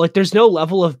level, like there's no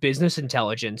level of business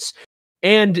intelligence.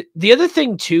 And the other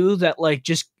thing too that like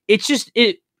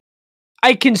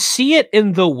I can see it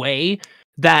in the way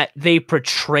that they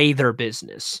portray their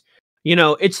business. You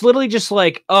know, it's literally just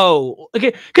like, oh,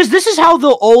 okay, because this is how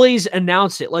they'll always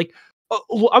announce it. Like,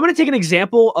 I'm going to take an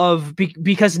example of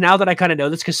because now that I kind of know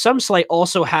this, because SomeSlight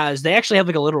also they actually have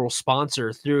like a literal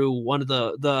sponsor through one of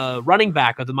the running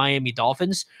back of the Miami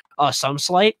Dolphins,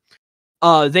 SomeSlight.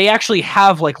 They actually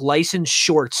have like licensed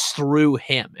shorts through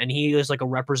him, and he is like a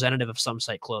representative of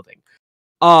SomeSlight clothing.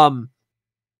 But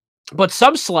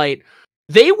SomeSlight,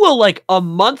 they will like a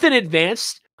month in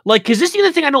advance, like, because this is the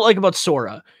other thing I don't like about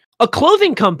Sora. A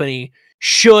clothing company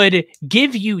should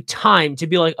give you time to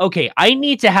be like, okay, I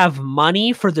need to have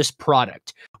money for this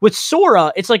product. With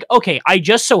Sora, it's like, okay, I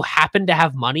just so happen to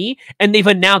have money, and they've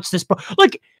announced this.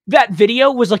 Like, that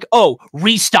video was like, oh,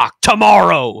 restock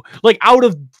tomorrow. Like, out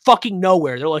of fucking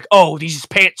nowhere. They're like, oh, these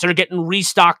pants are getting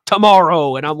restocked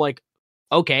tomorrow. And I'm like,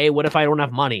 okay, what if I don't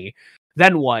have money?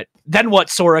 Then what? Then what,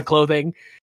 Sora clothing?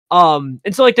 And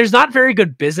so like there's not very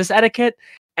good business etiquette,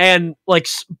 and like,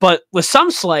 but with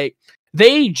SomeSlight,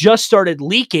 they just started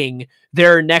leaking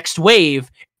their next wave,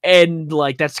 and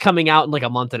like that's coming out in like a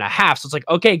month and a half. So it's like,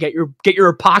 okay, get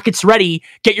your pockets ready,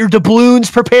 get your doubloons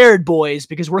prepared, boys,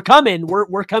 because we're coming.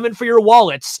 We're coming for your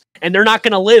wallets, and they're not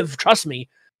gonna live, trust me.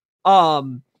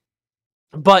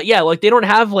 But yeah, like they don't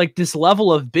have like this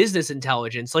level of business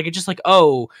intelligence. Like it's just like,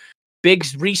 oh, big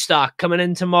restock coming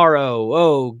in tomorrow.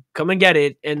 Oh, come and get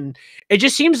it. And it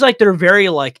just seems like they're very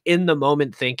like in the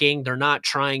moment thinking. They're not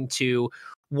trying to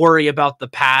worry about the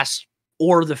past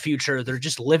or the future. They're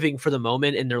just living for the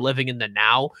moment, and they're living in the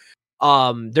now.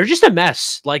 They're just a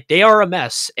mess. Like they are a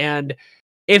mess. And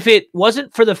if it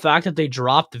wasn't for the fact that they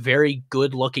dropped very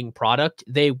good looking product,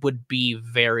 they would be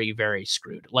very, very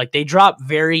screwed. Like they drop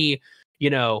very,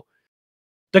 the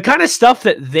kind of stuff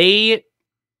that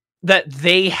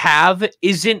they have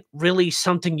isn't really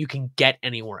something you can get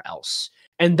anywhere else.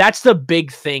 And that's the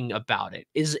big thing about it,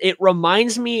 is it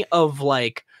reminds me of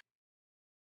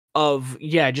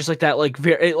just like that, like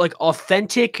very like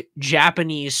authentic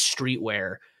Japanese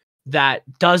streetwear that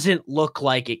doesn't look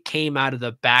like it came out of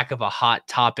the back of a Hot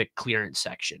Topic clearance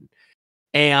section.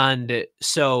 And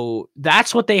so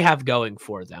that's what they have going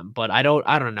for them. But I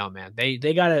don't know, man. They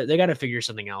gotta figure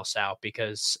something else out,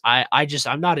 because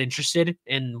I'm not interested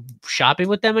in shopping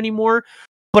with them anymore.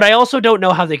 But I also don't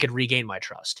know how they could regain my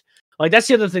trust. Like that's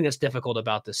the other thing that's difficult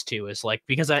about this too, is like,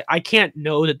 because I can't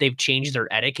know that they've changed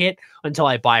their etiquette until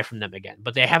I buy from them again.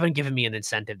 But they haven't given me an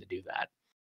incentive to do that.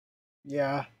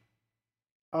 Yeah.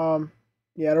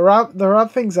 Yeah, to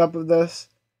wrap things up with this,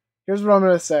 here's what I'm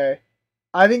gonna say.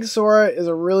 I think Sora is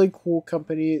a really cool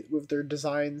company with their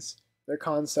designs, their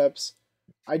concepts.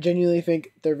 I genuinely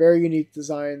think they're very unique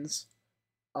designs.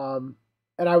 And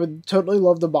I would totally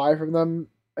love to buy from them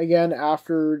again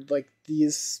after like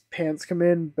these pants come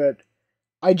in, but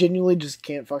I genuinely just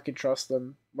can't fucking trust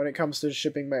them when it comes to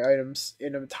shipping my items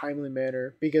in a timely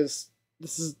manner, because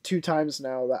this is 2 times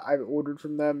now that I've ordered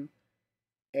from them,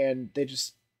 and they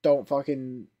just don't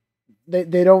fucking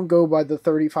they don't go by the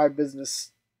 35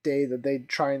 business day that they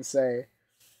try and say,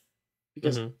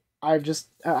 because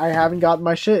I haven't gotten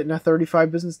my shit in a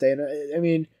 35 business day, and I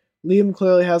mean Liam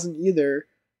clearly hasn't either,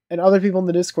 and other people in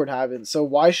the Discord haven't. So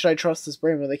why should I trust this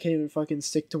brand when they can't even fucking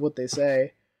stick to what they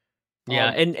say?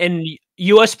 Yeah, and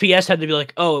USPS had to be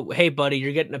like, oh, hey buddy,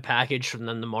 you're getting a package from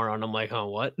them tomorrow, and I'm like, oh,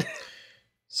 what?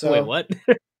 So wait, what?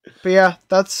 But yeah,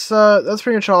 that's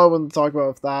pretty much all I wanted to talk about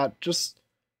with that. Just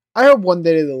I hope one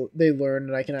day they learn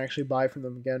and I can actually buy from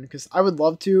them again, because I would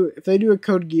love to. If they do a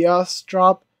Code Geass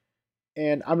drop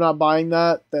and I'm not buying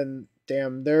that, then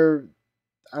damn,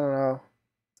 I don't know.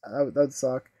 That'd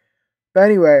suck. But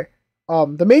anyway,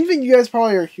 the main thing you guys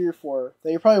probably are here for, that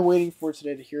you're probably waiting for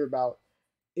today to hear about,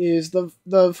 is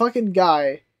the fucking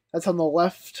guy that's on the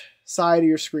left side of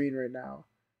your screen right now.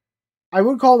 I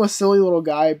would call him a silly little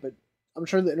guy, but I'm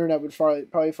sure the internet would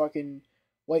probably fucking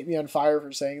light me on fire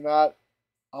for saying that.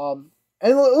 And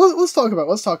let's talk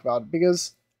about it,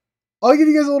 because I'll give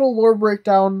you guys a little lore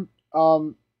breakdown.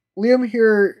 Liam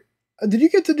here, did you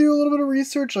get to do a little bit of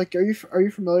research? Like, are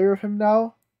you familiar with him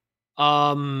now?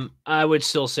 I would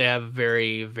still say I have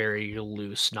very, very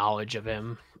loose knowledge of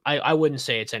him. I wouldn't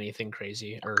say it's anything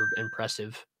crazy or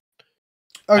impressive.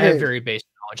 Okay. I have very basic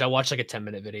knowledge. I watched like a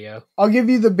 10-minute video. I'll give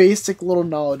you the basic little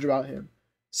knowledge about him.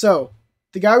 So,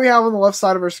 the guy we have on the left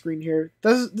side of our screen here,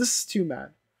 this is TWOMAD.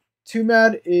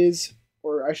 TWOMAD is,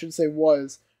 or I should say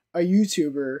was, a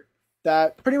YouTuber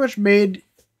that pretty much made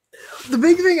The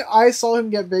big thing I saw him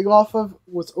get big off of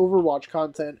was Overwatch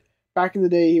content. Back in the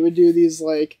day, he would do these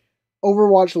like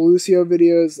Overwatch Lucio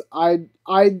videos. I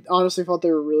honestly thought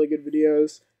they were really good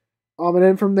videos. And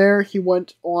then from there, he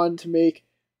went on to make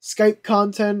Skype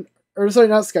content, or sorry,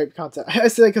 not Skype content. I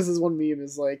say that because this one meme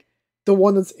is like the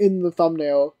one that's in the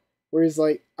thumbnail, where he's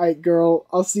like, "Alright, girl,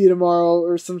 I'll see you tomorrow,"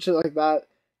 or some shit like that,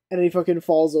 and then he fucking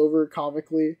falls over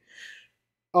comically.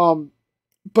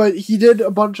 But he did a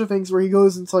bunch of things where he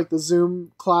goes into like the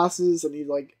Zoom classes and he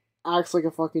like acts like a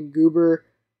fucking goober,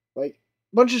 like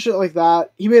a bunch of shit like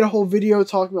that. He made a whole video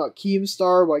talking about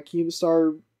Keemstar, why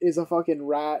Keemstar is a fucking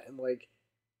rat, and like,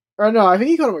 or no, I think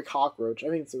he called him a cockroach. I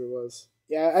think that's what it was.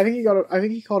 Yeah, I think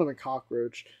he called him a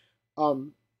cockroach.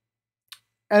 And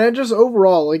then just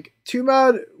overall, like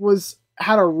TWOMAD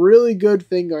had a really good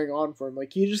thing going on for him.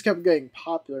 Like he just kept getting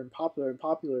popular and popular and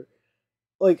popular.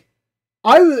 Like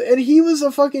he was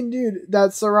a fucking dude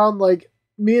that's around like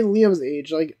me and Liam's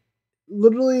age. Like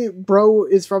literally, bro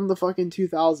is from the fucking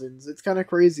 2000s. It's kind of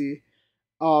crazy.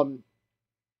 And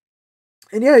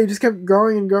yeah, he just kept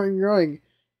growing and growing and growing,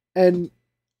 and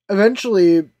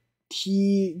eventually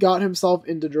he got himself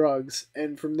into drugs,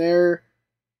 and from there,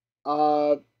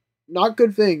 not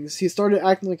good things. He started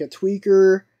acting like a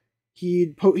tweaker.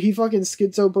 He fucking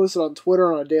schizo posted on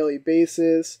Twitter on a daily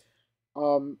basis.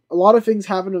 A lot of things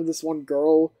happened to this one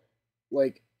girl,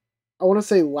 like, I want to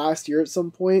say last year at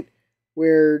some point,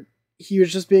 where he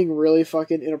was just being really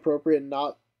fucking inappropriate and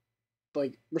not,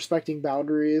 like, respecting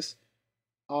boundaries.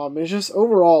 And it's just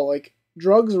overall, like,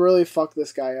 drugs really fucked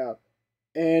this guy up.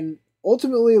 And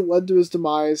ultimately it led to his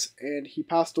demise, and he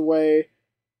passed away,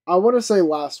 I want to say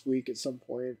last week at some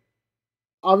point.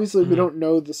 Obviously, we don't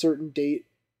know the certain date,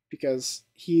 because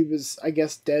he was, I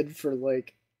guess, dead for,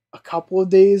 like, a couple of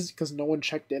days because no one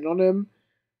checked in on him.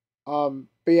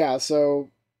 But yeah, so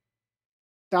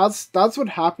that's what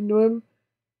happened to him.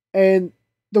 And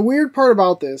the weird part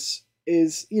about this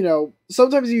is, you know,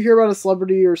 sometimes you hear about a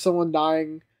celebrity or someone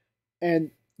dying,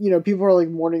 and, you know, people are like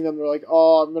mourning them. They're like,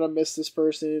 "Oh, I'm gonna miss this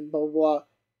person," blah blah blah.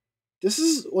 This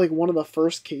is like one of the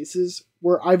first cases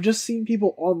where I've just seen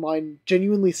people online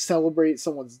genuinely celebrate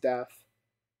someone's death,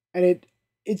 and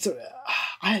it's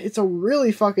a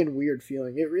really fucking weird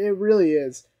feeling. It really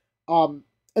is. And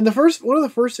one of the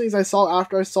first things I saw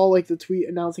after I saw like the tweet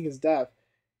announcing his death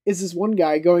is this one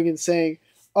guy going and saying,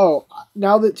 "Oh,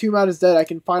 now that TWOMAD is dead, I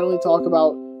can finally talk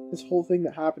about this whole thing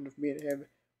that happened with me and him,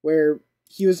 where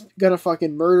he was gonna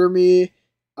fucking murder me.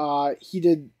 He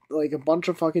did like a bunch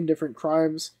of fucking different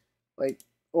crimes. Like,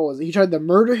 what was it? He tried to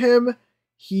murder him.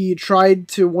 He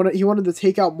wanted to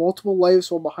take out multiple lives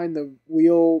while behind the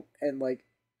wheel and like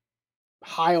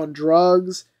high on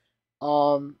drugs.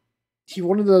 He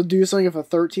wanted to do something with a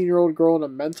 13-year-old girl in a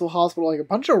mental hospital, like a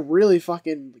bunch of really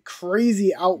fucking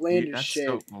crazy, outlandish shit.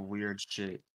 That's so weird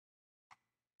shit.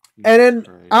 And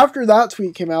then after that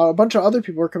tweet came out, a bunch of other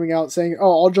people were coming out saying,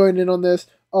 "Oh, I'll join in on this.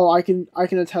 Oh, I can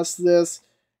attest to this."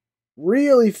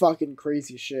 Really fucking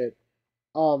crazy shit.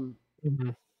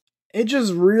 It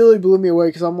just really blew me away,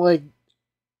 because I'm like,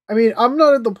 I mean, I'm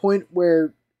not at the point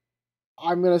where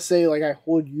I'm gonna say like I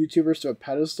hold YouTubers to a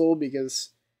pedestal, because,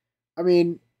 I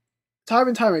mean, time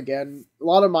and time again, a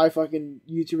lot of my fucking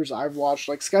YouTubers I've watched,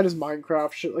 like Sky Does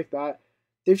Minecraft, shit like that,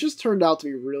 they've just turned out to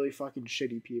be really fucking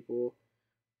shitty people.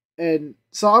 And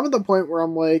so I'm at the point where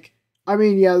I'm like, I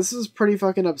mean, yeah, this is pretty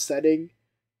fucking upsetting,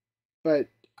 but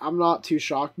I'm not too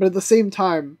shocked. But at the same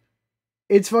time,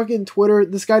 it's fucking Twitter.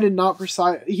 This guy did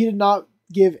not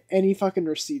give any fucking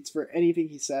receipts for anything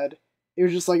he said. It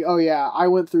was just like, "Oh yeah, I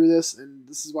went through this, and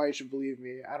this is why you should believe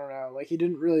me." I don't know. Like, he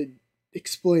didn't really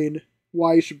explain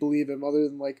why you should believe him, other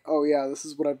than like, "Oh yeah, this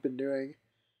is what I've been doing."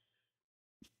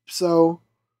 So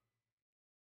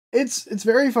it's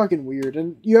very fucking weird,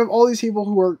 and you have all these people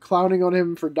who are clowning on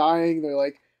him for dying. They're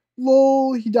like,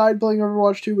 "Lol, he died playing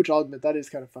Overwatch 2," which I'll admit, that is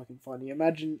kind of fucking funny.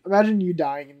 Imagine you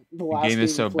dying in the last game. The game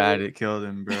is so bad it killed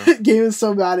him, bro. Game is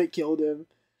so bad it killed him.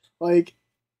 Like,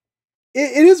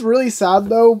 it is really sad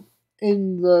though,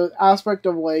 in the aspect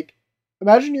of like,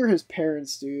 imagine you're his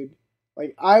parents, dude.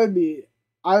 Like, I would be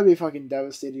fucking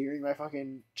devastated hearing my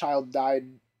fucking child died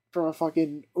from a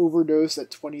fucking overdose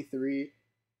at 23.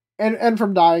 And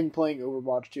from dying playing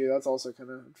Overwatch 2. That's also kind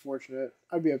of unfortunate.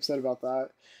 I'd be upset about that.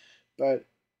 But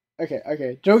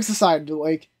okay. Jokes aside,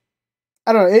 like,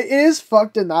 I don't know, it is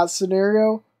fucked in that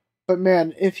scenario. But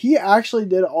man, if he actually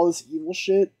did all this evil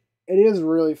shit, it is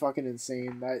really fucking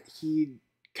insane that he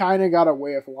kind of got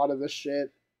away with a lot of this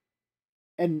shit,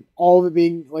 and all of it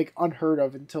being like unheard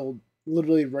of until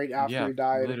literally right after he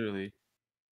died. Literally,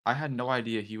 I had no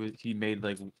idea he made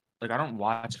like I don't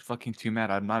watch fucking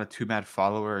TWOMAD. I'm not a TWOMAD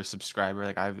follower or subscriber.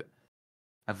 Like,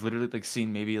 I've literally like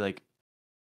seen maybe like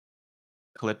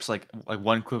clips like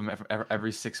one clip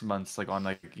every 6 months, like on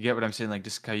like, you get what I'm saying, like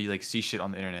just how you like see shit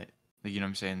on the internet, like, you know what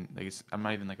I'm saying, like I'm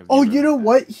not even like a oh, viewer you know like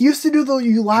what, he used to do the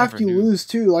You Laugh You Lose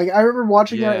too. Like I remember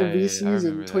watching that in VCs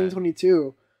in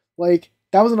 2022. Like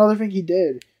that was another thing he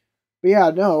did. But yeah,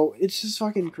 no, it's just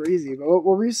fucking crazy. But what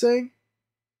were you saying?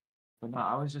 But no,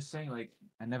 I was just saying, like,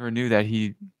 I never knew that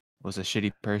he was a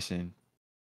shitty person.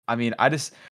 I mean, I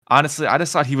just honestly, I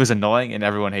just thought he was annoying and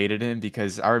everyone hated him,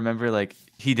 because I remember like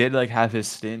he did like have his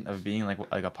stint of being like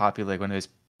a popular, like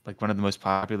one of the most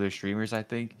popular streamers, I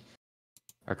think,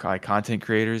 or like content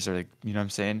creators, or like, you know what I'm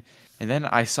saying. And then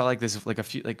I saw like this like a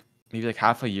few like maybe like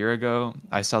half a year ago,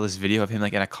 I saw this video of him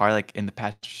like in a car, like in the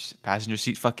passenger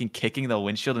seat, fucking kicking the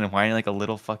windshield and whining like a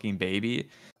little fucking baby.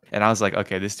 And I was like,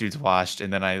 okay, this dude's washed.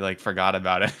 And then I like forgot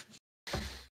about it.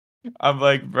 I'm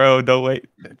like, bro, no wait,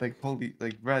 like holy,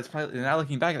 like, bro, it's probably, now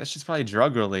looking back, that's just probably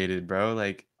drug related, bro.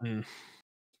 Like,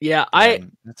 yeah,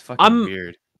 that's fucking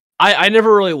weird. I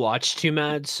never really watched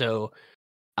TWOMAD, so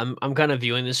I'm kind of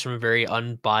viewing this from a very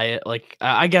unbiased, like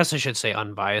I guess I should say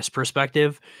unbiased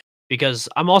perspective, because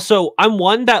I'm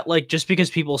one that, like, just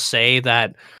because people say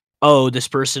that, oh, this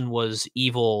person was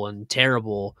evil and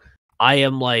terrible, I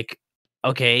am like,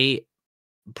 okay,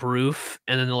 proof,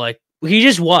 and then they're like, he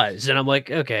just was, and I'm like,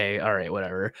 okay, all right,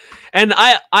 whatever. And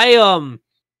I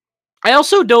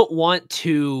also don't want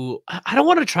to, I don't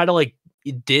want to try to like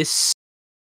diss,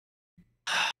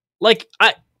 like,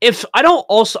 I'm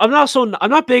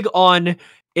not big on,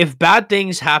 if bad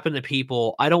things happen to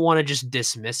people, I don't want to just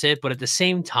dismiss it, but at the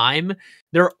same time,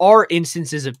 there are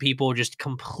instances of people just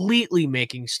completely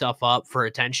making stuff up for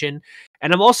attention,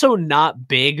 and I'm also not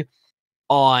big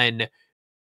on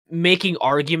making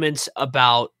arguments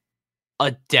about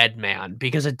a dead man,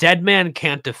 because a dead man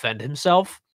can't defend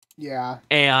himself. Yeah.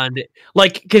 And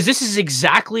like, because this is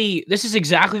exactly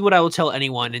what I will tell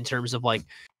anyone in terms of like,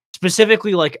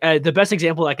 specifically like the best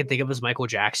example I can think of is Michael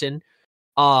Jackson,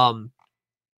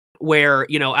 where,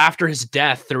 you know, after his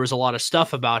death there was a lot of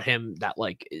stuff about him that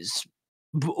like is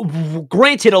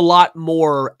granted a lot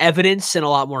more evidence and a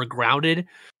lot more grounded,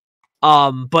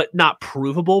 but not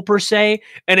provable per se.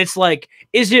 And it's like,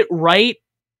 is it right?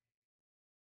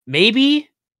 Maybe,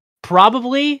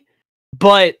 probably,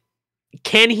 but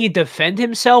can he defend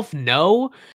himself? No.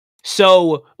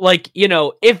 So, like, you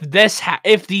know, if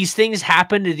these things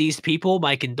happen to these people,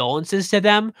 my condolences to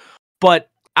them.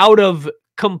 But out of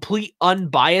complete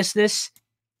unbiasedness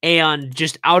and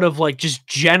just out of like just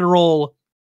general,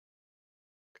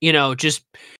 you know, just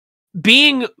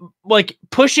being like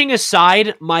pushing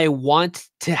aside my want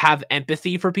to have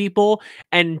empathy for people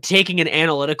and taking an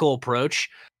analytical approach,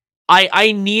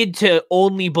 I need to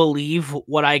only believe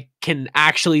what I can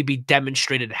actually be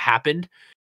demonstrated happened.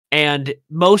 And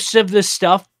most of the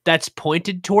stuff that's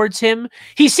pointed towards him,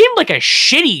 he seemed like a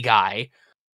shitty guy,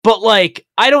 but like,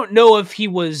 I don't know if he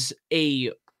was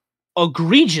a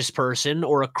egregious person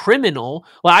or a criminal.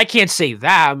 Well, I can't say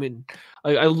that. I mean,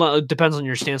 it depends on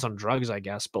your stance on drugs, I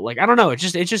guess. But like, I don't know.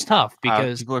 It's just tough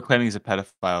because people are claiming he's a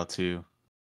pedophile too.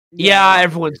 Yeah,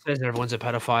 everyone says everyone's a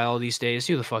pedophile these days.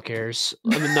 Who the fuck cares?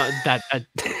 I mean, not that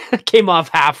came off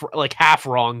half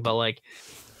wrong, but like,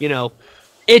 you know,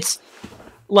 it's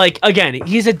like, again,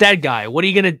 he's a dead guy. What are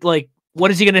you gonna like?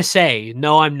 What is he gonna say?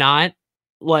 No, I'm not.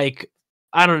 Like,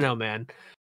 I don't know, man.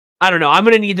 I don't know. I'm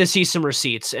gonna need to see some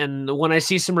receipts, and when I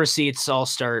see some receipts, I'll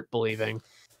start believing.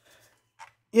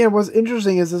 Yeah, what's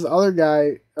interesting is this other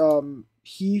guy.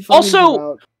 He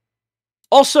also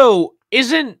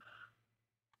isn't.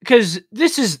 Because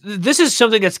this is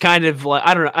something that's kind of like,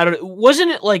 I don't know. Wasn't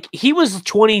it like he was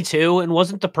 22 and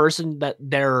wasn't the person that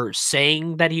they're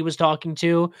saying that he was talking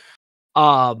to,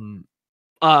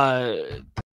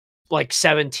 like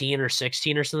 17 or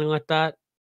 16 or something like that?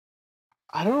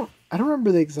 I don't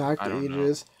remember the exact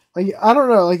ages. Like, I don't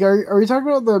know. Like, are we talking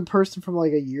about the person from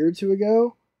like a year or two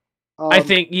ago? I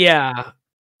think, yeah.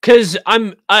 Because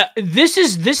this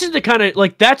is the kind of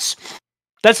like that's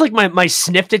like my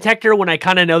sniff detector when I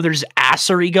kind of know there's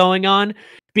assery going on,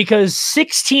 because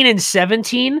 16 and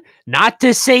 17, not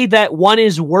to say that one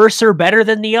is worse or better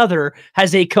than the other,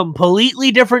 has a completely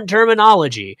different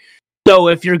terminology. So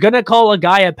if you're going to call a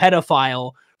guy a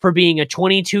pedophile for being a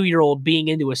 22-year-old being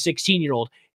into a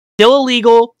 16-year-old, still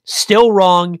illegal, still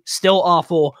wrong, still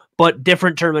awful, but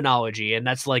different terminology. And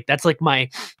that's like my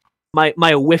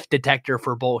whiff detector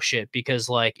for bullshit, because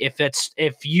like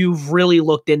if you've really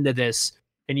looked into this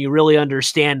and you really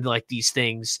understand like these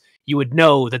things, you would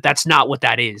know that that's not what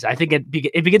that is. I think it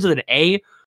begins with an A.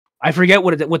 I forget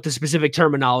what the specific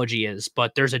terminology is,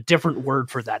 but there's a different word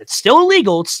for that. It's still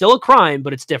illegal, it's still a crime,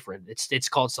 but it's different. It's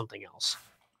called something else.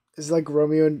 It's like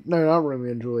Romeo and no, not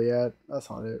Romeo and Juliet. That's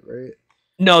not it, right?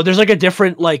 No, there's like a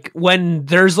different when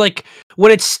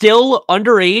it's still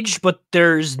underage, but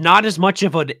there's not as much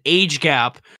of an age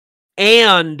gap,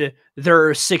 and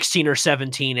they're 16 or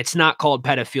 17. It's not called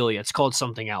pedophilia. It's called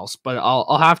something else. But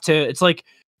I'll have to. It's like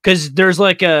because there's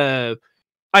like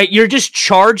you're just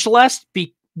charged less.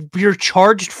 You're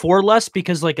charged for less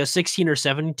because like a 16 or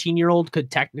 17-year-old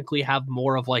could technically have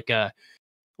more of like I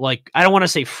don't want to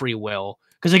say free will.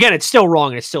 Because again, it's still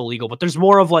wrong and it's still legal, but there's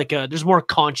more of there's more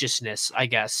consciousness, I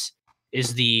guess,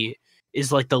 is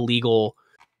like the legal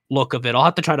look of it. I'll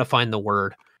have to try to find the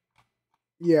word.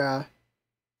 Yeah.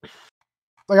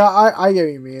 Like I get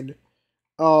what you mean.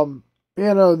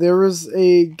 There was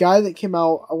a guy that came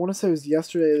out, I want to say it was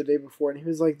yesterday or the day before, and he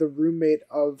was like the roommate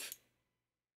of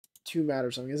TWOMAD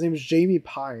or something. His name is Jamie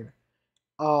Pine.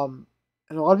 And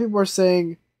a lot of people are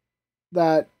saying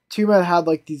that TWOMAD had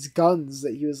like these guns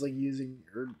that he was like using,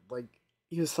 or like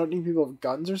he was threatening people with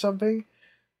guns or something.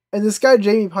 And this guy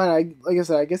Jamie Pine, like I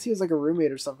said, I guess he was like a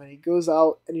roommate or something. He goes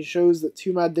out and he shows that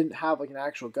TWOMAD didn't have like an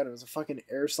actual gun. It was a fucking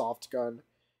airsoft gun,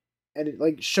 and it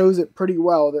like shows it pretty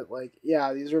well that like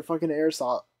yeah, these are fucking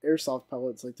airsoft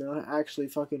pellets. Like they're not actually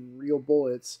fucking real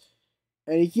bullets.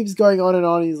 And he keeps going on and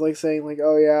on. He's like saying like,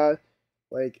 oh yeah,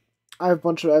 like I have a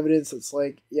bunch of evidence that's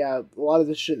like, yeah, a lot of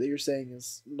the shit that you're saying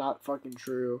is not fucking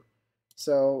true.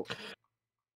 So,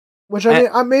 which I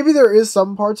mean, maybe there is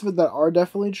some parts of it that are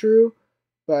definitely true,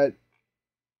 but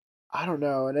I don't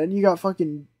know. And then you got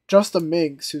fucking Justin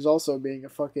Minks, who's also being a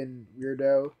fucking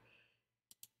weirdo.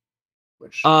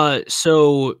 Which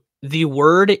so the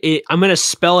word I'm gonna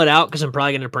spell it out because I'm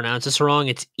probably gonna pronounce this wrong.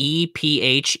 It's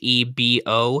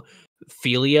EPHEBO,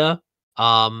 philia.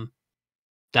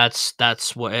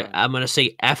 That's what I'm gonna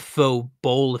say.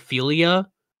 Ephobolophilia.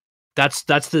 That's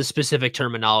the specific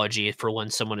terminology for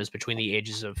when someone is between the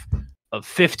ages of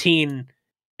 15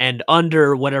 and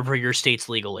under whatever your state's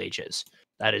legal age is.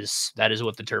 That is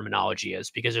what the terminology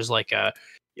is, because there's like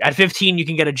at 15 you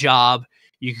can get a job,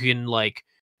 you can like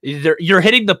you're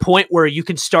hitting the point where you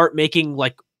can start making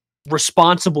like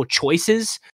responsible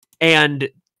choices, and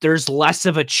there's less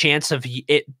of a chance of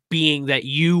it being that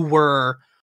you were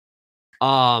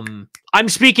I'm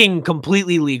speaking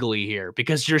completely legally here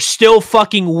because you're still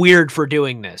fucking weird for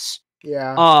doing this.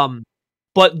 Yeah.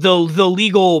 But the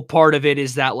legal part of it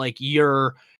is that like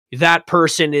that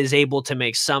person is able to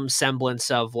make some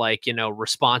semblance of like, you know,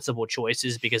 responsible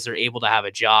choices because they're able to have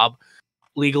a job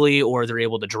legally, or they're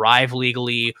able to drive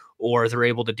legally, or they're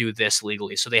able to do this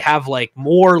legally. So they have like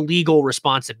more legal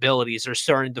responsibilities. They're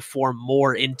starting to form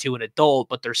more into an adult,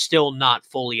 but they're still not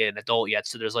fully an adult yet.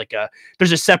 So there's like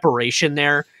there's a separation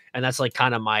there. And that's like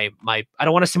kind of my, I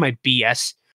don't want to say my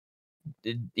BS,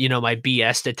 you know, my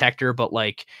BS detector, but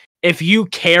like, if you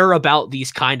care about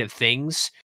these kind of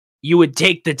things, you would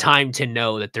take the time to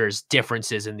know that there's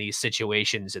differences in these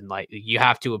situations. And like, you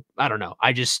have to, I don't know.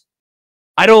 I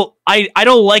don't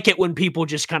like it when people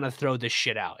just kind of throw this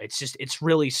shit out. It's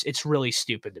really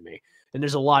stupid to me. And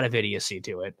there's a lot of idiocy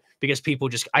to it because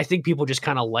I think people just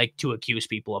kind of like to accuse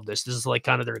people of this. This is like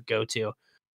kind of their go-to.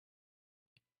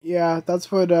 Yeah,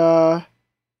 that's what happens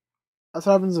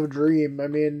with Dream. I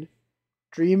mean,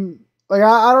 Dream, like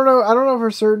I don't know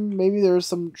for certain. Maybe there's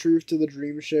some truth to the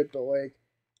Dream shit, but like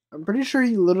I'm pretty sure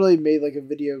he literally made like a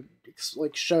video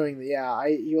like showing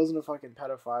that he wasn't a fucking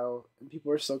pedophile, and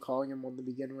people are still calling him one to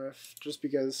begin with just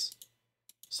because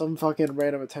some fucking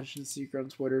random attention seeker on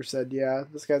Twitter said, yeah,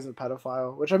 this guy's a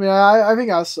pedophile. Which I mean, I think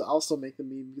I'll still make the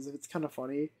meme because it's kind of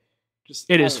funny.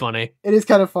 It is funny. It is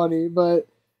kind of funny, but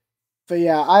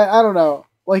yeah, I don't know.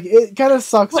 Like it kind of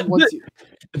sucks once you.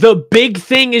 The big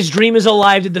thing is Dream is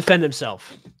alive to defend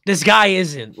himself. This guy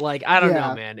isn't. Like, I don't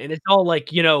know, man. And it's all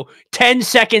like, you know, 10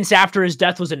 seconds after his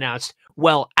death was announced,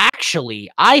 well, actually,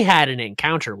 I had an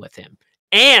encounter with him,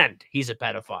 and he's a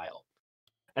pedophile.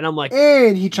 And I'm like...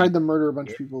 And he tried to murder a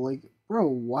bunch of people. Like, bro,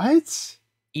 what?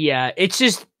 Yeah, it's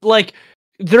just, like,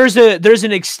 there's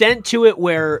an extent to it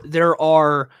where there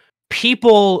are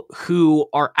people who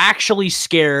are actually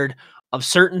scared of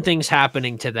certain things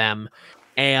happening to them,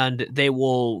 and they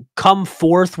will come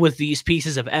forth with these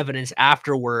pieces of evidence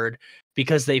afterward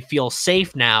because they feel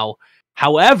safe now.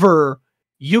 However,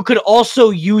 you could also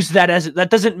use that that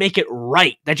doesn't make it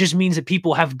right. That just means that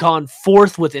people have gone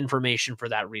forth with information for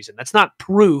that reason. That's not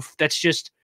proof. That's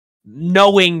just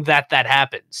knowing that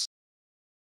happens.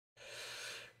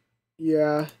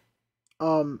 Yeah.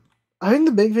 I think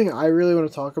the big thing I really want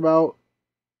to talk about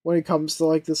when it comes to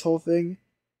like this whole thing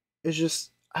is just,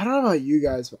 I don't know about you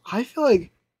guys, but I feel like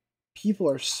people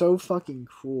are so fucking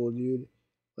cruel, dude.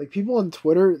 Like, people on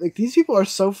Twitter, like, these people are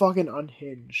so fucking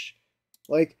unhinged.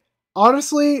 Like,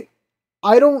 honestly,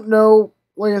 I don't know.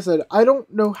 Like I said, I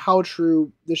don't know how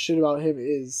true this shit about him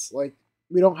is. Like,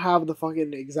 we don't have the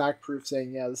fucking exact proof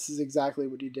saying, yeah, this is exactly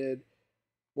what he did,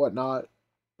 whatnot.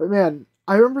 But man,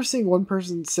 I remember seeing one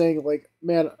person saying, like,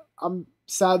 man, I'm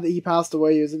sad that he passed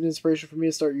away. He was an inspiration for me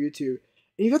to start YouTube.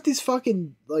 And you got these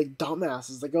fucking, like,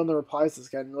 dumbasses that go in the replies to this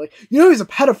guy and they're like, you know he's a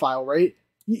pedophile, right?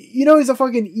 You know he's a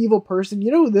fucking evil person.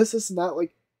 You know this, and that.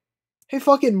 Like, hey,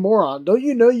 fucking moron. Don't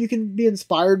you know you can be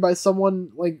inspired by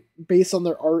someone, like, based on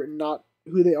their art and not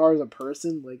who they are as a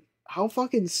person? Like, how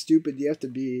fucking stupid do you have to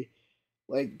be?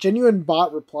 Like, genuine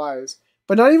bot replies.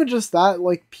 But not even just that,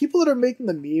 like, people that are making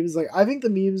the memes, like, I think the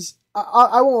memes,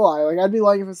 I won't lie, like, I'd be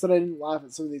lying if I said I didn't laugh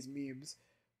at some of these memes.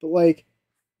 But, like,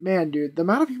 man, dude, the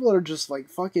amount of people that are just, like,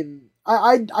 fucking,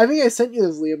 I think I sent you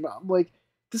this, Liam. I'm like,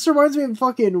 this reminds me of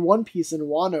fucking One Piece and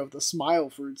Wano, the smile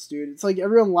fruits, dude. It's like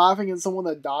everyone laughing at someone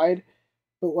that died,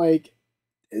 but, like,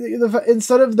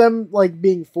 instead of them, like,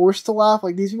 being forced to laugh,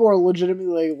 like, these people are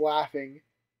legitimately, like, laughing,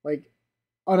 like,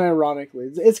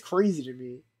 unironically. It's crazy to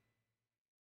me.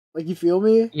 Like, you feel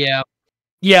me? Yeah.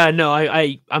 Yeah, no,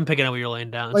 I'm picking up what you're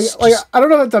laying down. Like, I don't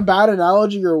know if it's a bad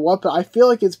analogy or what, but I feel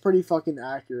like it's pretty fucking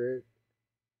accurate.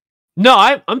 No,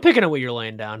 I'm picking up what you're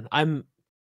laying down. I'm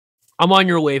on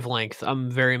your wavelength.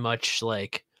 I'm very much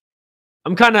like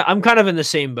I'm kind of in the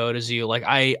same boat as you. Like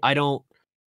I don't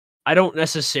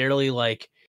necessarily like,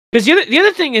 because the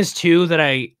other thing is too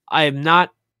that I'm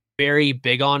not very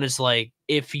big on is like,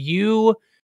 if you,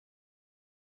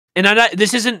 and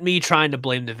this isn't me trying to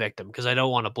blame the victim, because I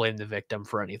don't want to blame the victim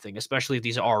for anything, especially if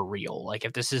these are real. Like,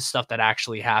 if this is stuff that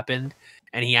actually happened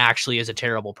and he actually is a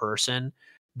terrible person,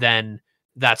 then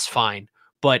that's fine.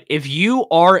 But if you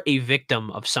are a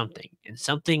victim of something and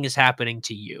something is happening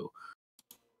to you,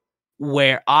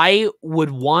 where I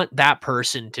would want that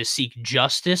person to seek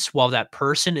justice while that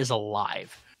person is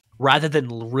alive, rather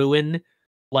than ruin,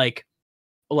 like,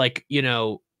 you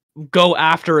know, go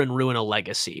after and ruin a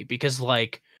legacy. Because,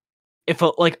 like, if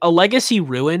a legacy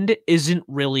ruined isn't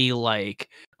really, like,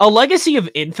 a legacy of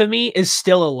infamy is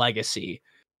still a legacy.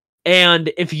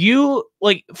 And if you,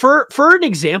 like, for an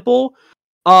example,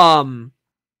 you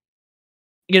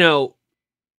know,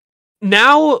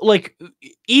 now, like,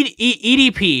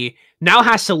 EDP now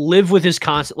has to live with his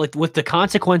with the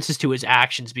consequences to his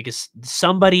actions, because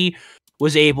somebody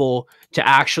was able to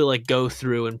actually, like, go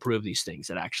through and prove these things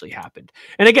that actually happened.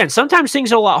 And again, sometimes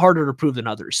things are a lot harder to prove than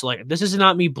others. So, like, this is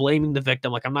not me blaming the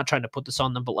victim. Like, I'm not trying to put this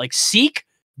on them, but, like, seek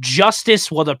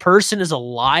justice while the person is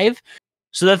alive,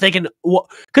 so that they can,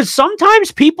 because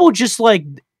sometimes people just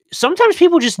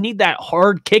need that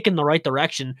hard kick in the right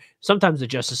direction. Sometimes the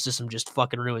justice system just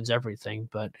fucking ruins everything,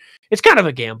 but it's kind of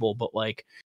a gamble. But, like,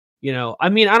 you know, I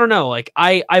mean, I don't know. Like,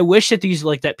 I wish that these,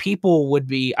 like, that people would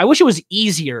be, I wish it was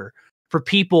easier for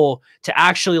people to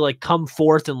actually, like, come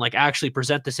forth and, like, actually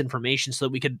present this information, so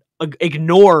that we could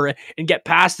ignore and get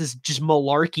past this just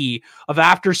malarkey of,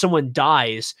 after someone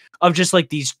dies, of just, like,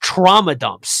 these trauma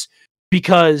dumps,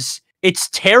 because it's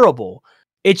terrible.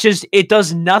 It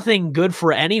does nothing good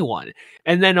for anyone.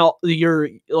 And then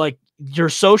your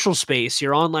social space,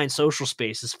 your online social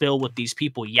space, is filled with these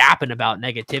people yapping about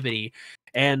negativity.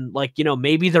 And, like, you know,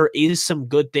 maybe there is some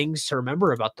good things to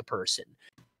remember about the person.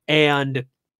 And,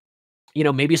 you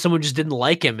know, maybe someone just didn't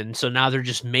like him, and so now they're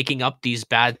just making up these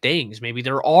bad things. Maybe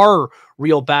there are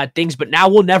real bad things, but now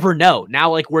we'll never know.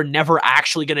 Now, like, we're never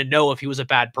actually going to know if he was a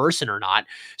bad person or not.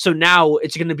 So now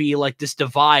it's going to be, like, this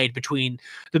divide between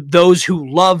those who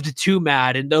loved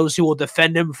TWOMAD and those who will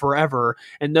defend him forever,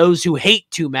 and those who hate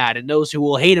TWOMAD and those who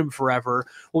will hate him forever,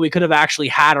 when we could have actually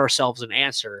had ourselves an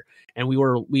answer. And we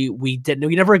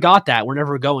never got that. We're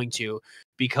never going to,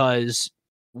 because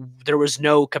there was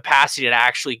no capacity to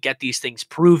actually get these things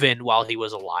proven while he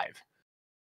was alive.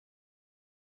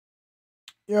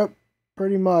 Yep,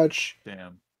 pretty much.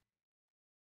 Damn.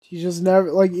 He just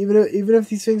never, like, even if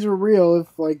these things are real,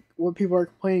 if, like, what people are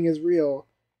complaining is real,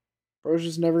 bro's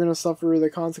just never gonna suffer the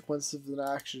consequences of his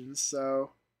actions.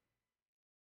 So,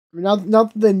 I mean,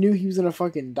 not that they knew he was gonna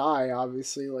fucking die,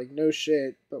 obviously, like, no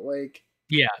shit, but, like,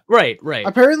 yeah, right.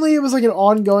 Apparently, it was, like, an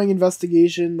ongoing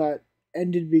investigation that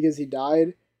ended because he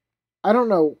died. I don't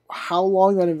know how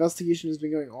long that investigation has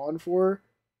been going on for,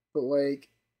 but, like,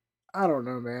 I don't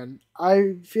know, man.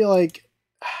 I feel like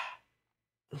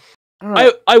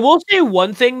I will say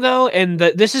one thing, though, and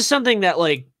this is something that,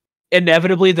 like,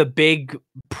 inevitably the big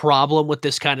problem with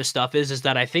this kind of stuff is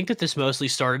that I think that this mostly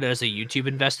started as a YouTube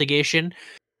investigation,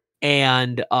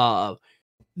 and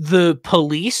the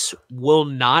police will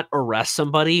not arrest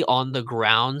somebody on the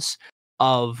grounds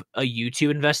of a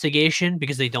YouTube investigation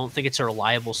because they don't think it's a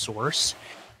reliable source.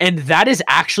 And that is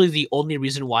actually the only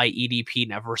reason why EDP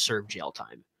never served jail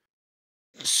time.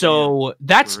 So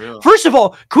that's, first of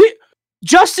all,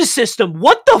 justice system,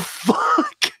 what the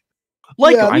fuck?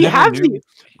 Like,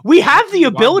 we have the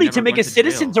ability to make a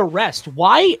citizen's arrest.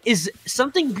 Why is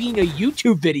something being a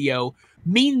YouTube video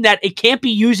mean that it can't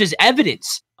be used as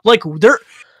evidence? Like,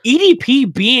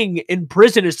 EDP being in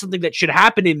prison is something that should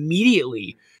happen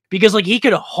immediately, because like he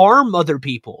could harm other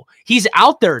people. He's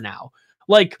out there now.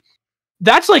 Like,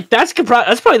 that's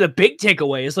probably the big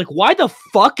takeaway, is like, why the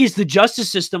fuck is the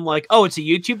justice system like, oh, it's a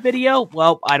YouTube video?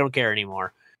 Well, I don't care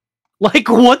anymore. Like,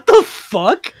 what the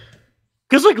fuck?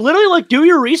 Because, like, literally, like, do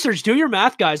your research, do your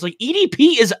math, guys. Like,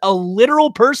 EDP is a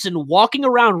literal person walking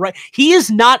around, right? He is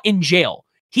not in jail.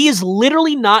 He is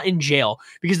literally not in jail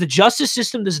because the justice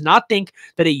system does not think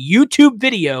that a YouTube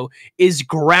video is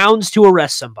grounds to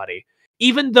arrest somebody,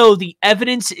 even though the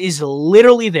evidence is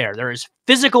literally there. There is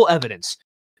physical evidence.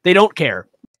 They don't care.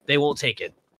 They won't take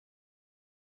it.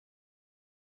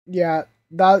 Yeah,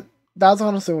 that's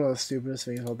honestly one of the stupidest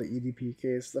things about the EDP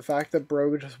case. The fact that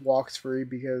bro just walks free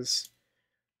because,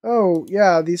 oh,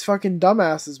 yeah, these fucking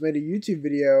dumbasses made a YouTube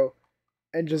video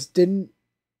and just didn't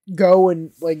go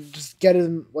and, like, just get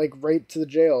him, like, right to the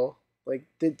jail. Like,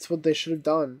 that's what they should have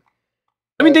done.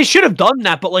 I mean, they should have done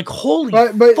that, but, like, holy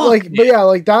fuck, like, man. But yeah,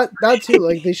 like, that too,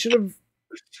 like, they should have,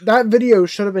 that video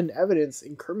should have been evidence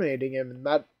incriminating him, and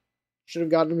that should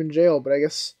have gotten him in jail, but I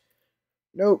guess,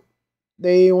 nope.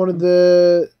 They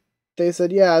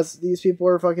said, yeah, these people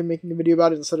are fucking making a video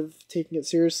about it instead of taking it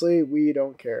seriously. We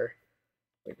don't care.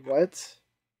 Like, what?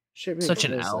 Shit makes such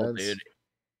an no L, sense. dude.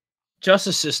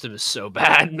 Justice system is so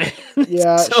bad, man.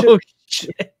 Yeah,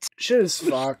 shit is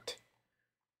fucked.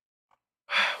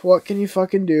 What can you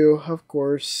fucking do? Of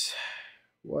course.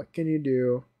 What can you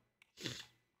do?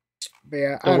 But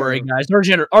yeah, don't worry, guys.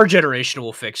 Our generation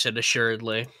will fix it,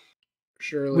 assuredly.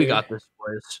 Surely. We got this,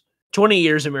 boys. 20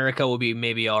 years, America will be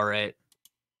maybe all right.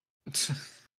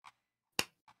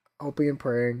 Hoping and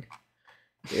praying.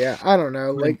 Yeah, I don't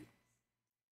know. Like,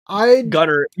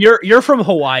 Gunnar, you're from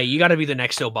Hawaii. You got to be the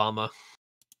next Obama.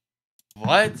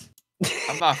 What?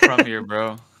 I'm not from here,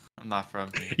 bro. I'm not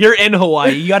from here. You're in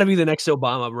Hawaii. You got to be the next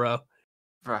Obama, bro.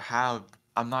 Bro, how?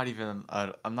 I'm not even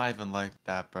like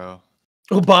that, bro.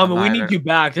 Obama, we need you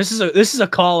back. This is a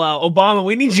call out. Obama,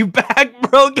 we need you back,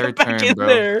 bro. Get back in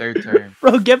there. Third term.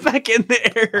 Bro, get back in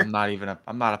there.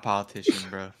 I'm not a politician,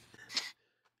 bro.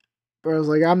 Bro, I was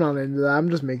like, I'm not into that. I'm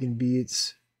just making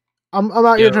beats. I'm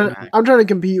out here I'm trying to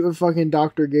compete with fucking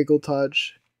Dr. Giggle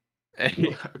Touch.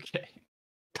 Okay.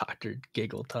 Dr.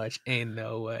 Giggle Touch, ain't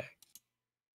no way.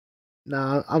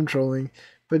 Nah, I'm trolling.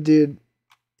 But dude,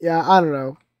 yeah, I don't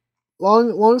know.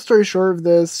 Long story short of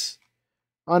this,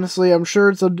 honestly, I'm sure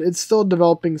it's still a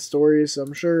developing story, so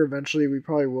I'm sure eventually we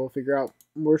probably will figure out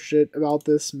more shit about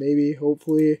this, maybe,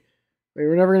 hopefully. I mean,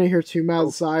 we're never gonna hear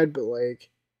TWOMAD's side, but like,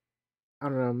 I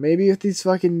don't know, maybe if this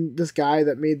guy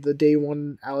that made the day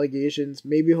one allegations,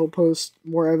 maybe he'll post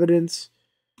more evidence.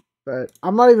 But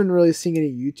I'm not even really seeing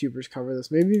any YouTubers cover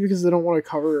this. Maybe because they don't want to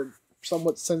cover a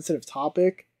somewhat sensitive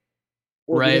topic.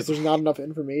 Or because there's not enough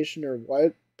information or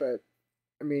what. But,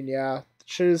 I mean, yeah,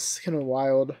 shit is kind of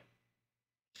wild.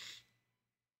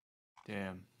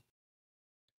 Damn.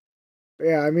 But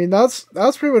yeah, I mean, that's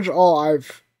pretty much all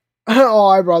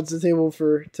I brought to the table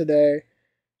for today.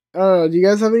 I don't know, do you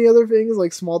guys have any other things,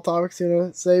 like small topics you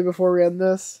want to say before we end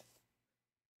this?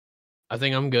 I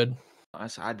think I'm good. I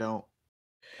don't.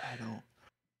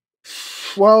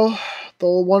 Well, the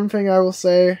one thing I will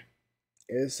say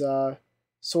is,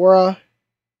 Sora,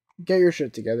 get your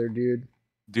shit together, dude.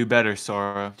 Do better,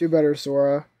 Sora. Do better,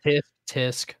 Sora.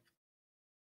 Tisk.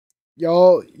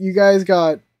 Y'all, you guys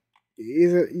gotta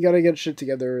get shit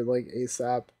together, like,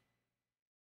 ASAP.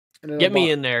 Get me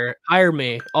in there. Hire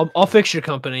me. I'll fix your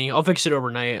company. I'll fix it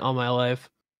overnight all my life.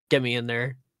 Get me in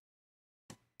there.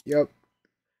 Yep.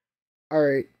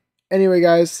 Alright. Anyway,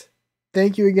 guys,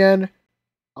 thank you again.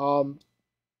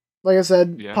 Like I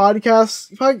said,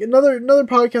 podcast, another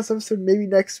podcast episode maybe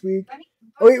next week.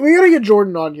 Oh, we gotta get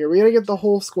Jordan on here. We gotta get the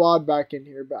whole squad back in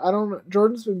here. But I don't know.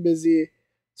 Jordan's been busy.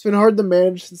 It's been hard to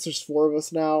manage since there's 4 of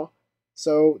us now.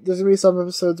 So there's gonna be some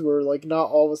episodes where like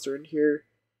not all of us are in here.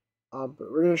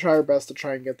 But we're gonna try our best to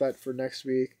try and get that for next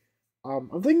week. I'm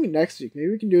thinking next week maybe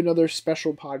we can do another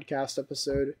special podcast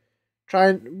episode. Try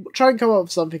and come up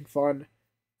with something fun,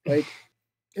 like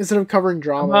instead of covering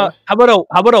drama. How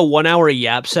about a 1 hour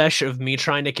yap sesh of me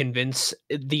trying to convince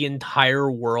the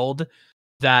entire world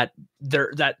that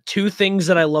 2 things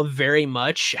that I love very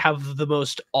much have the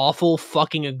most awful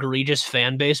fucking egregious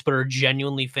fan base, but are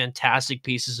genuinely fantastic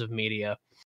pieces of media.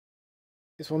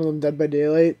 Is one of them Dead by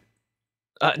Daylight?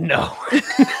 No.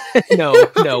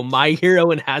 no. My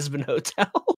Hero and Has-Been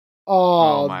Hotel.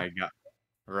 Oh my god.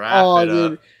 Wrap it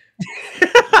up.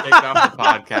 Take off the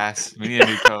podcast. We need a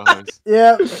new co-host.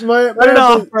 Yeah, Get it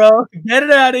off, bro. Get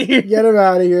it out of here. Get him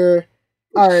out of here.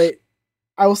 All right.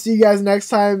 I will see you guys next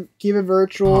time. Keep it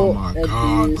virtual. Oh my and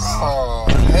god, peace. bro. Oh,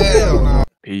 hell no.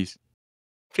 Peace.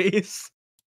 Peace.